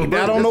 Right.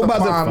 I don't know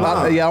about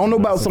I don't know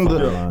about some of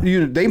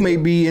the. They may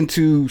be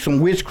into some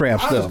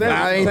witchcraft stuff.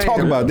 I ain't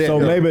talking about that. So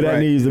maybe that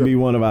needs to be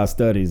one of our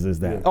studies. Is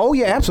that? Oh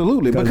yeah,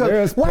 absolutely.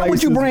 Because why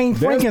would you bring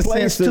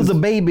frankincense to the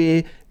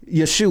baby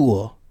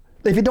Yeshua?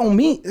 If it don't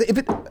mean, they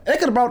could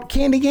have brought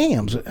candy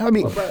yams. I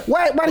mean,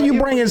 why do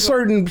you bring in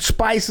certain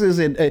spices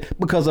and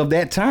because of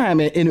that time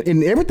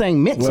and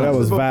everything meant something? That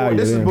was valuable.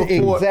 This is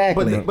before,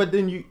 exactly. But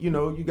then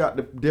you got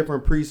the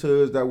different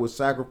priesthoods that was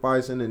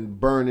sacrificing and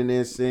burning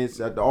incense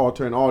at the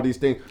altar and all these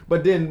things.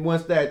 But then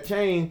once that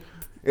changed,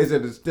 is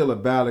it still a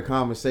valid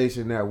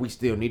conversation that we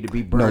still need to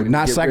be burning? No,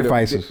 not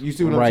sacrifices. You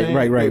see what I'm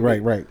saying?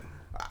 Right.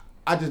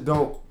 I just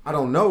don't. I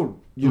don't know.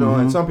 You know,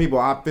 and some people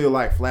I feel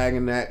like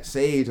flagging that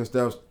sage and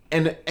stuff.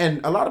 And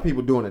a lot of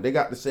people doing it. They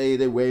got the sage,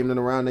 they waving it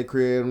around their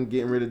crib and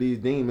getting rid of these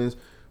demons.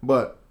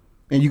 But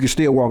and you can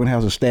still walk in the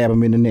house and stab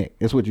them in the neck.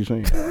 That's what you're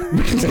saying.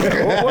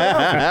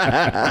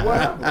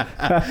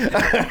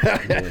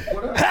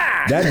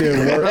 That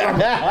didn't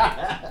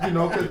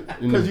work.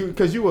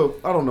 Because you were,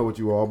 I don't know what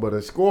you are, but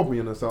a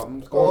scorpion or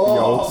something.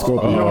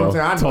 Scorpio. You know what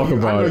I'm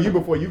saying? I know you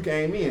before you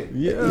came in.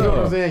 Yeah. You know what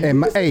I'm saying?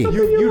 And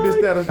you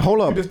just that of, hold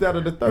up. You just that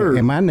of the third.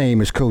 And my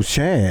name is Coach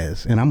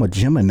Chaz, and I'm a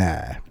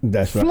Gemini.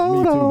 That's right. Me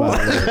too,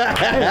 by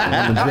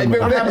the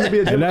way.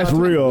 And that's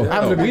real.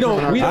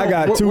 I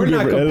got at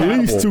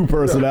least two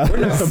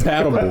personalities. We're not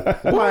compatible.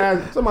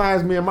 Somebody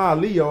asked me, am I a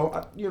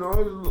Leo?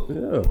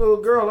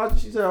 Little girl,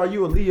 she said, are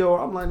you a Leo?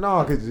 I'm like,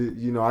 no, because,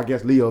 I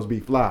guess Leos be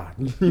fly.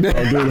 I don't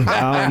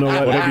know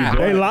what they be.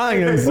 They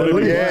lions.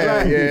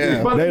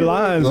 Yeah. They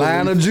lions.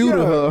 Lion of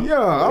Judah.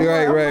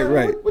 Yeah.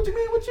 Right. What you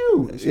mean with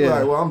you? She's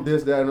like, well, I'm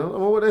this, that, and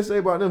what they say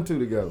about them two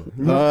together?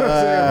 You know what I'm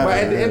saying? But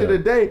at the end of the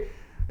day,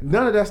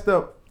 none of that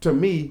stuff, to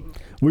me.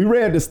 We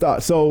read the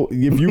start. So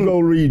if you go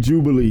read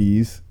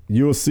Jubilees,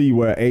 you'll see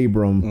where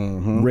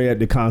Abram read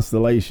the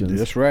constellations.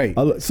 That's right.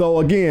 So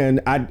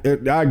again, I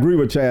agree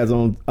with Chaz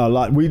on a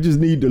lot. We just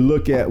need to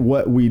look at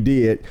what we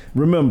did.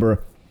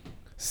 Remember,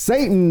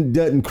 Satan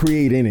doesn't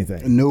create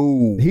anything.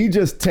 No. He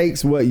just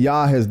takes what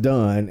Yah has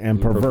done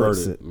and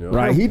perverts it. Yeah.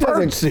 Right? He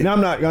doesn't. Now,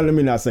 let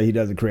me not say he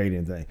doesn't create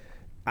anything.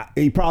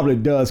 He probably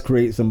does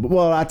create some.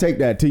 Well, I take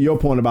that to your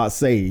point about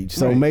sage.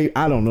 So maybe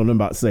I don't know nothing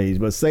about sage,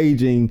 but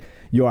saging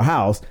your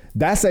house,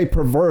 that's a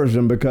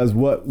perversion because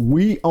what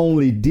we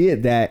only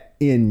did that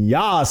in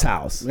Yah's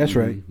house. That's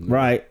right.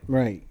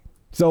 Right.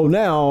 So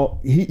now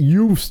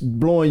you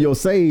blowing your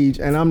sage,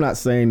 and I'm not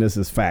saying this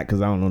is fact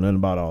because I don't know nothing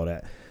about all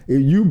that.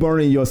 If you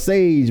burning your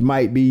sage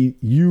might be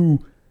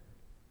you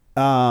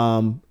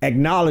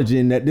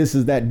acknowledging that this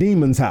is that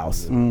demon's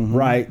house,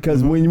 right?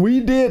 Because when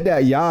we did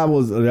that,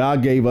 Yah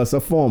gave us a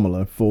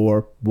formula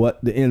for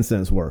what the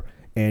incense were.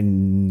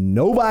 And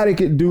nobody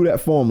could do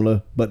that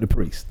formula but the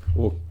priest.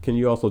 Well, can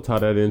you also tie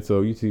that in?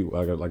 So you see,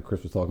 like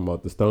Chris was talking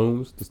about the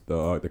stones,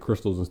 the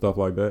crystals and stuff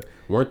like that.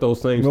 Weren't those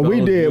same stones? Well,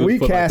 we did. We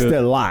casted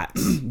like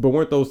lots. But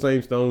weren't those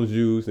same stones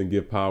used and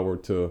give power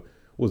to,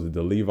 what was it,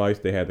 the Levites?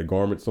 They had the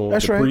garments on.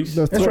 That's the right. priests.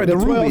 That's right. The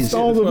 12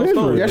 stones of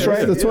Israel. That's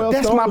right. The 12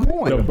 That's stones. my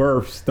point. The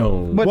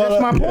birthstone. But that's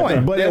my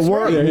point. But it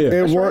worked.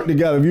 It worked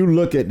together. If you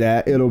look at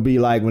that, it'll be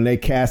like when they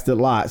casted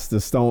lots,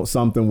 the stone,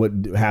 something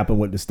would happen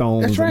with the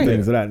stones and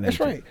things of that nature. That's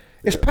right.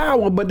 It's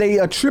power, but they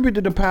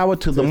attributed the power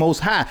to the Most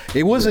High.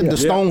 It wasn't the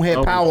stone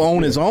had power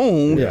on its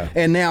own,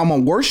 and now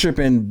I'm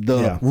worshiping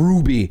the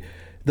ruby,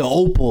 the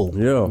opal,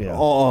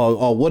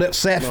 or whatever,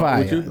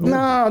 sapphire.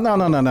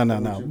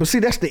 No. But see,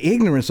 that's the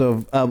ignorance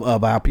of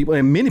our people,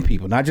 and many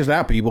people, not just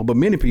our people, but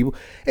many people.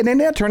 And then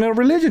they're turning a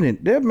religion.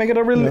 They're making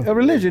a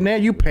religion. Now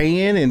you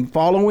paying and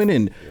following,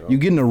 and you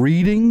getting a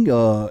reading,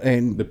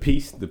 and the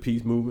peace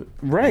movement,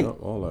 right?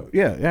 All that.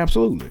 Yeah,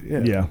 absolutely.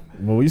 Yeah.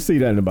 Well, we see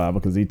that in the Bible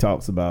because he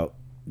talks about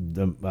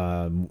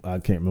I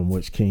can't remember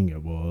which king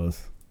it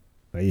was.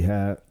 They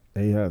had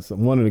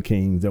one of the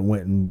kings that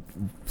went and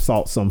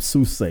sought some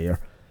soothsayer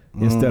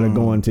instead of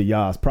going to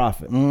Yah's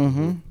prophet.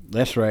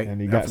 That's right.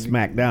 And he got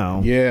smacked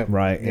down.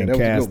 Right. Yeah, and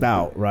cast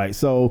out. Right.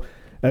 So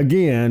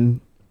again,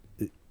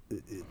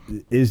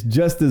 it's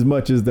just as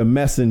much as the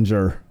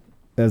messenger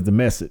as the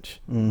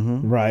message.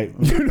 Right.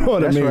 You know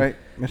what I mean? Right.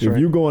 That's if right.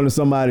 you going to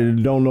somebody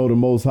that don't know the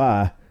Most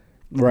High,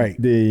 right,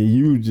 then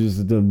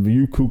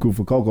you cuckoo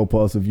for Cocoa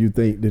Puffs if you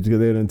think that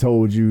they done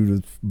told you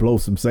to blow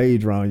some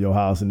sage around your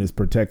house and it's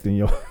protecting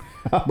your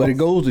house. But it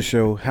goes to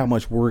show how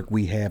much work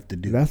we have to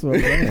do. That's what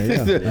I'm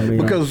saying. Yeah. I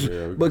mean,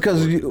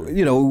 because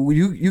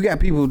you got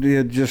people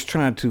there just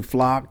trying to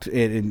flock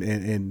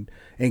and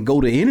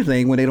go to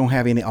anything when they don't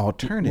have any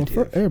alternative.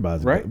 Well,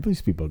 everybody's right.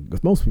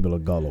 Most people are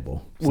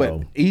gullible.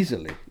 So.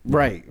 Easily.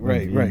 Right.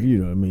 You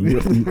know what I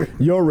mean?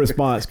 Your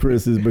response,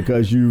 Chris, is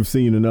because you've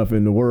seen enough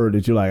in the Word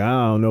that you're like, I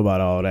don't know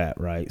about all that,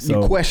 right?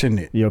 So you question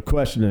it. You're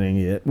questioning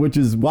it, which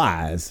is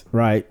wise,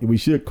 right? We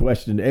should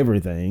question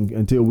everything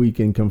until we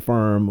can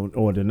confirm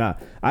or deny.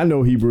 I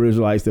know Hebrew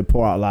Israelites that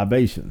pour out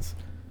libations,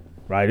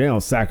 right? They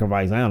don't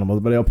sacrifice animals,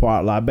 but they'll pour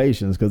out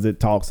libations because it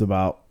talks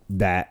about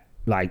that,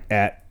 like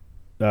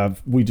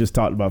we just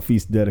talked about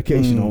Feast of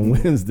Dedication on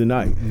Wednesday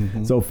night.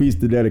 So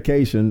Feast of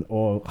Dedication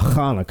or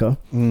Hanukkah,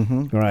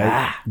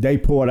 right? They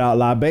poured out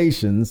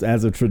libations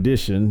as a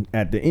tradition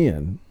at the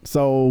end.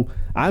 So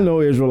I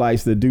know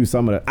Israelites that do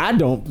some of that. I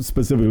don't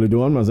specifically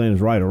do. I'm not saying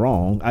it's right or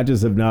wrong. I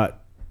just have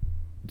not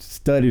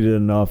studied it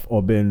enough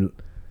or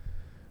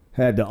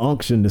had the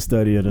unction to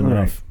study it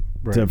enough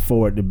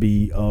for it to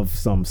be of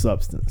some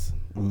substance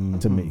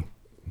to me.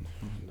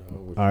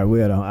 All right, we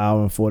had an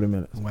hour and 40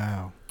 minutes.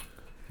 Wow.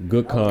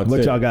 Good content.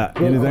 What y'all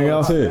got? Anything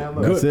else? Good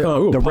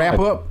content. The wrap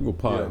up? We go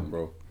potting,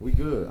 bro. We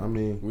good. I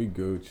mean, We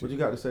good. what you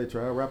got to say,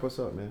 Trav? Wrap us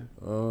up, man.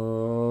 Like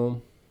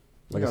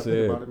You I gotta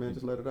think about said. it, man.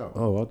 Just let it out.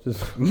 Oh, I'll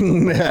just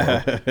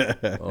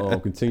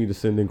continue to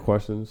send in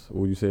questions.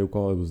 What you say? What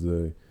call it was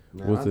the?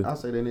 What's Man, it? I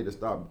say they need to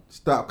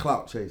stop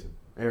clout chasing.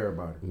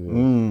 Everybody.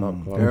 Including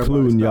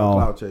Everybody stop y'all.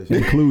 clout chasing.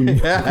 Including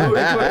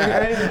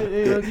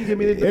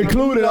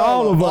including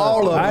all of us.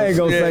 All of I ain't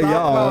gonna us. say Yeah.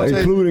 y'all,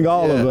 including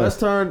all of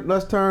us.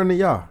 Let's turn to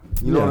y'all.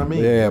 You know what I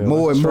mean? Yeah,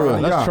 more and more.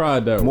 Let's try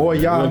it that More way.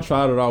 y'all. We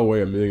tried it our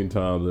way a million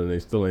times and they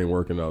still ain't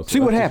working out. So See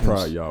what let's just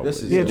happens. Try it y'all This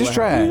way. is Yeah, just what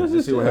try it. happens.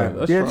 Let's see what happens.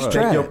 Let's Yeah, try just it.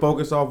 try Take it. your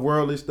focus off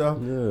worldly stuff,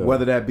 Yeah.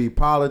 whether that be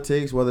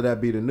politics, whether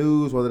that be the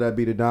news, whether that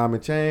be the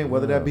diamond chain,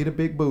 whether that be the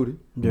big booty,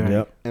 Yeah.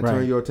 Yep. and Right.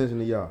 turn your attention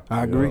to y'all.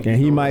 I agree. And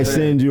he might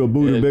send you a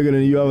booty Yeah. bigger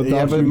than you ever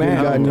Yeah, thought but you could man,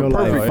 have got in your the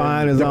life. perfect-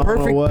 Fine as the I don't know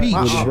perfect what. peach.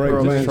 With a great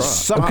Pearline, man. try.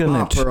 Succulent. my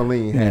Aunt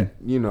Pearline had,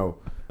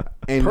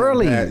 ain't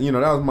Pearly. nothing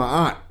bad. That was my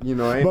aunt. Ain't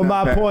But nothing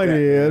my bad point back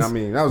then. is, I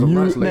mean, that was a you-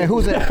 lunch lady. Man,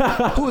 who's that?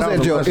 Who's That that?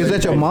 was a Your, lunch is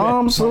that your lady.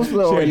 mom's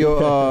sister or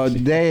your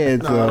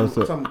dad's? No,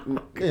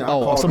 I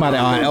Oh, called somebody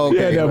her. aunt.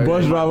 Okay. Yeah, that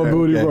bus driver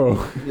booty, bro.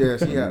 Yeah,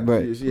 she had.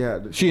 Right. She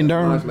had. She in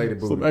Durham? Lunch lady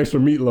booty. Some extra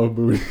meatloaf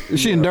booty. Is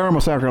she in Durham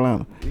or South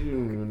Carolina? She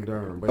in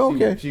Durham, but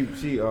Okay. she's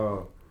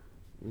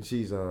I'm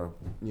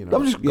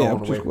just going I'm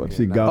away just from She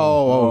here gone. now.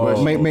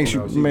 Oh,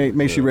 make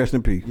no, she rest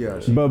in peace. Yeah,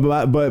 But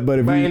if But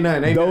we ain't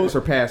nothing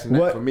surpassing that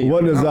what, for me.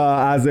 what does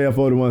I'm- Isaiah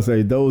 41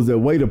 say? Those that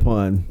wait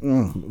upon,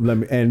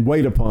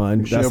 wait upon.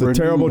 That's Shall a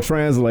terrible renew.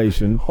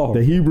 translation. Oh.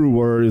 The Hebrew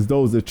word is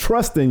those that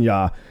trust in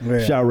Yah Yeah.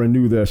 shall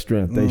renew their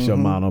strength. They shall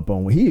mount up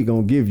on. He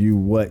gonna give you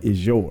what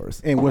is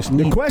yours. And what's The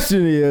neat?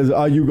 question is,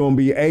 are you gonna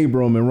be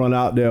Abram and run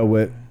out there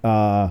with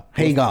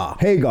Hagar.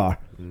 Hagar?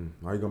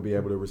 Are you gonna be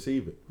able to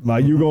receive it?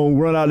 Like you gonna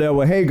run out there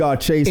with Hagar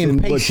chasing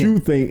what Impatient. you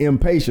think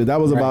impatient. That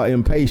was about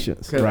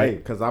impatience, right?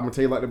 Because I'm gonna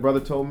tell you like the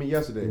brother told me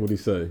yesterday. What'd he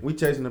say? We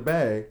chasing the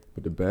bag,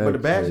 But the bag. but the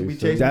bag should be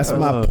chasing. That's us.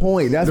 my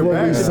point. That's The what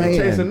bag we're should be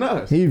saying. chasing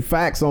us. He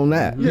facts on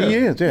that. He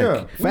is,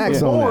 yeah.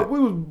 Facts we on was born, that. We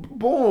was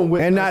born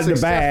with And a not the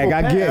bag. successful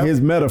I get path.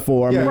 his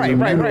metaphor. I Yeah, mean, right, you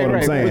know right, what I'm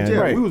right, saying. But yeah,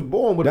 Right. we was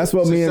born with That's a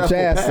what me and successful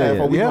Chad path, said.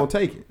 or we Yeah. gonna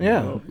take it.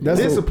 Yeah. That's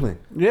what- Discipline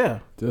Yeah.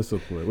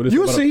 Discipline. What is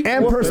You it? see,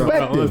 and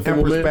perspective.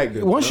 and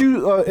perspective. Once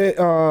you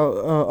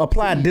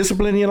apply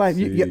discipline in your life,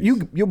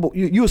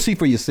 you'll see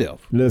for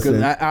yourself.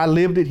 Listen. 'Cause I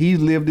lived it. He's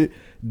lived it.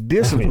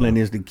 Discipline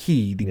is the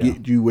key to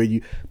get you where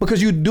you,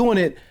 because you're doing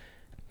it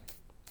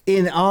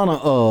in honor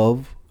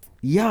of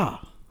Yah,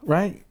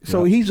 right?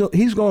 So he's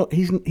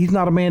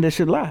not a man that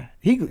should lie.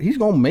 He's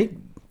gonna make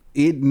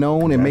it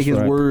known and make his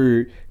right.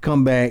 word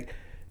come back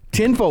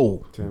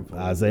tenfold.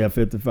 Isaiah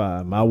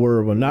 55. My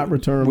word will not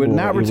return Will void.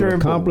 not It will return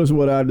accomplish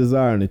what I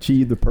desire and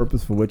achieve the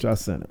purpose for which I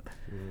sent it.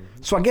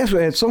 So I guess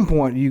at some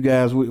point, you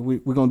guys, we're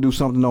gonna do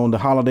something on the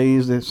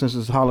holidays. That since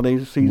it's holiday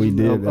season, We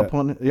did that.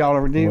 upon it. Y'all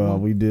ever did Well,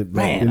 one? we did that.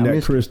 Man, in I that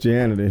missed it.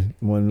 Christianity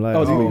one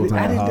last Oh, week.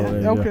 I did holiday,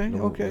 that. yeah. Okay,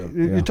 okay.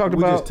 Yeah. You talked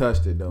We about just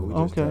touched it though. We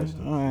just Okay, touched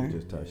it. all right. We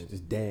just touched it.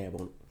 Just dab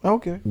on it.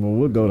 okay. Well,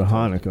 we'll go to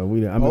Hanukkah. We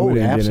didn't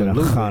get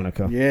into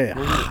Hanukkah.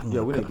 Yeah,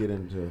 Yeah, we didn't get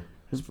into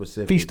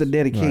specifics. feast of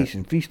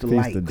dedication, feast of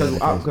Feast light. of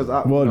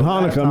Well,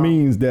 Hanukkah last time-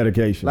 means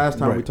dedication. Last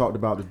time we Right. talked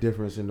about the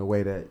difference in the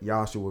way that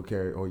Yahshua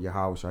carried, or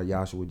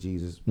Yahshua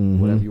Jesus, Mm-hmm.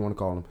 whatever you want to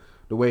call him,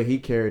 the way he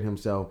carried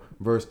himself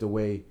versus the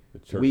way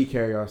we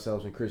carry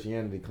ourselves in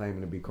Christianity, claiming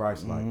to be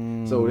Christ-like.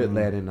 So it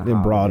led into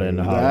Then brought in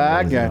the holidays. I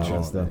holidays got and all you.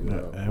 that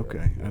stuff.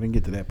 Okay, I didn't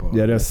get to that part.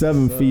 Yeah, there's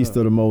 7 feasts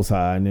of the Most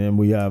High, and then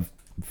we have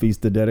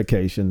Feast of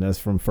Dedication. That's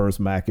from First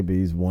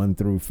Maccabees 1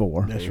 through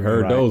 4. That's You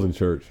heard Right. those in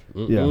church.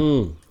 Yeah.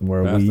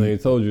 Where Pastor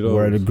ain't told you those.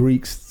 where the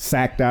Greeks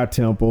sacked our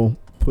temple,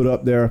 put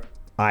up their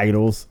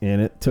idols in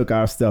it, took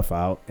our stuff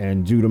out,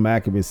 and Judah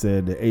Maccabee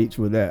said, "The H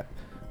with that.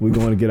 We're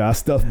going to get our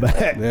stuff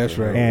back." That's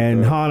right.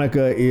 And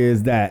Hanukkah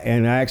is that.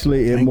 And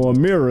actually, it more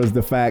mirrors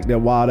the fact that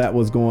while that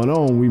was going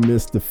on, we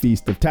missed the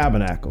Feast of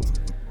Tabernacles.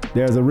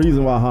 There's a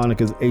reason why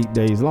Hanukkah is 8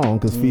 days long,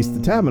 because Feast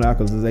of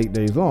Tabernacles is 8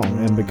 days long.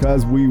 And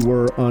because we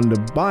were under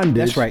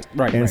bondage That's right, and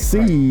right,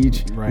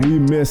 siege, right. we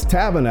missed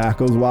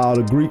Tabernacles while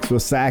the Greeks were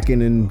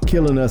sacking and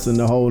killing us in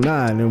the whole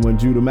nine. And when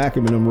Judah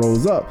Maccabee and them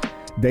rose up,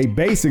 they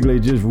basically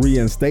just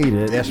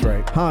reinstated That's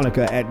right.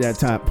 Hanukkah at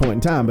that point in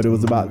time, but it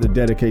was about the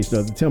dedication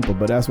of the temple.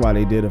 But that's why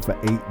they did it for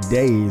 8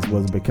 days,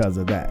 was because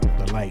of that.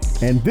 The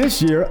light. And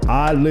this year,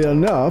 oddly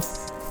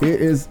enough, it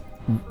is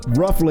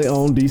roughly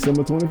on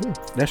December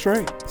 25th. That's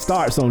right.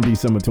 Starts on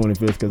December 25th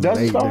because Does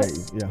it it's 8 start?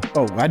 days. Yeah.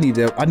 Oh, I need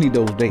that. I need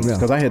those dates Yeah.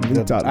 because I had We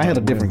talked I had a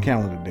about different it.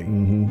 calendar date.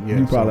 Yeah,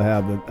 You probably so-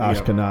 have the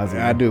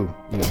Ashkenazi. I do.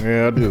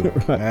 Yeah, I do.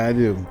 I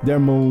do. Their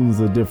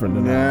moons are different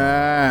than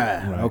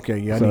ours. Nah. Okay.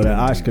 Yeah. I So need the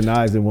those dates.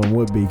 Ashkenazi one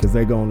would be because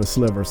they go on the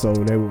sliver, so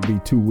they would be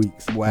 2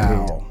 weeks.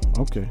 Wow.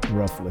 Okay. ahead,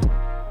 roughly.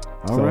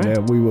 All So right.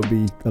 that we would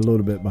be a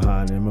little bit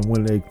behind them, and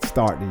when they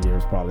start the year,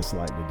 it's probably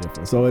slightly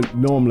different. So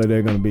normally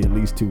they're going to be at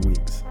least 2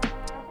 weeks,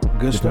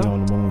 Good depending stuff.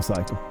 on the moon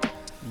cycle.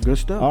 Good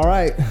stuff. All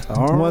right.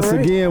 All Once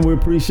right. again, we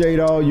appreciate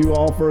all you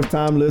all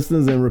first-time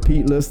listeners and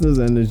repeat listeners,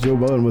 and as Joe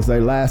Budden would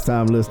say,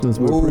 last-time listeners.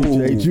 We Ooh.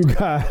 appreciate you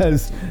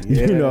guys.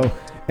 Yeah. You know,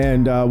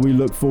 and we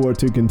look forward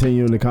to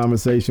continuing the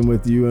conversation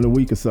with you in a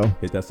week or so.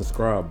 Hit that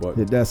subscribe button.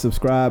 Hit that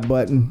subscribe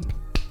button.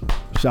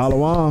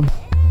 Shalom.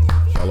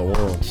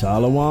 Shalom.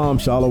 Shalom.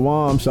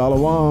 Shalom.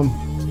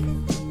 Shalom.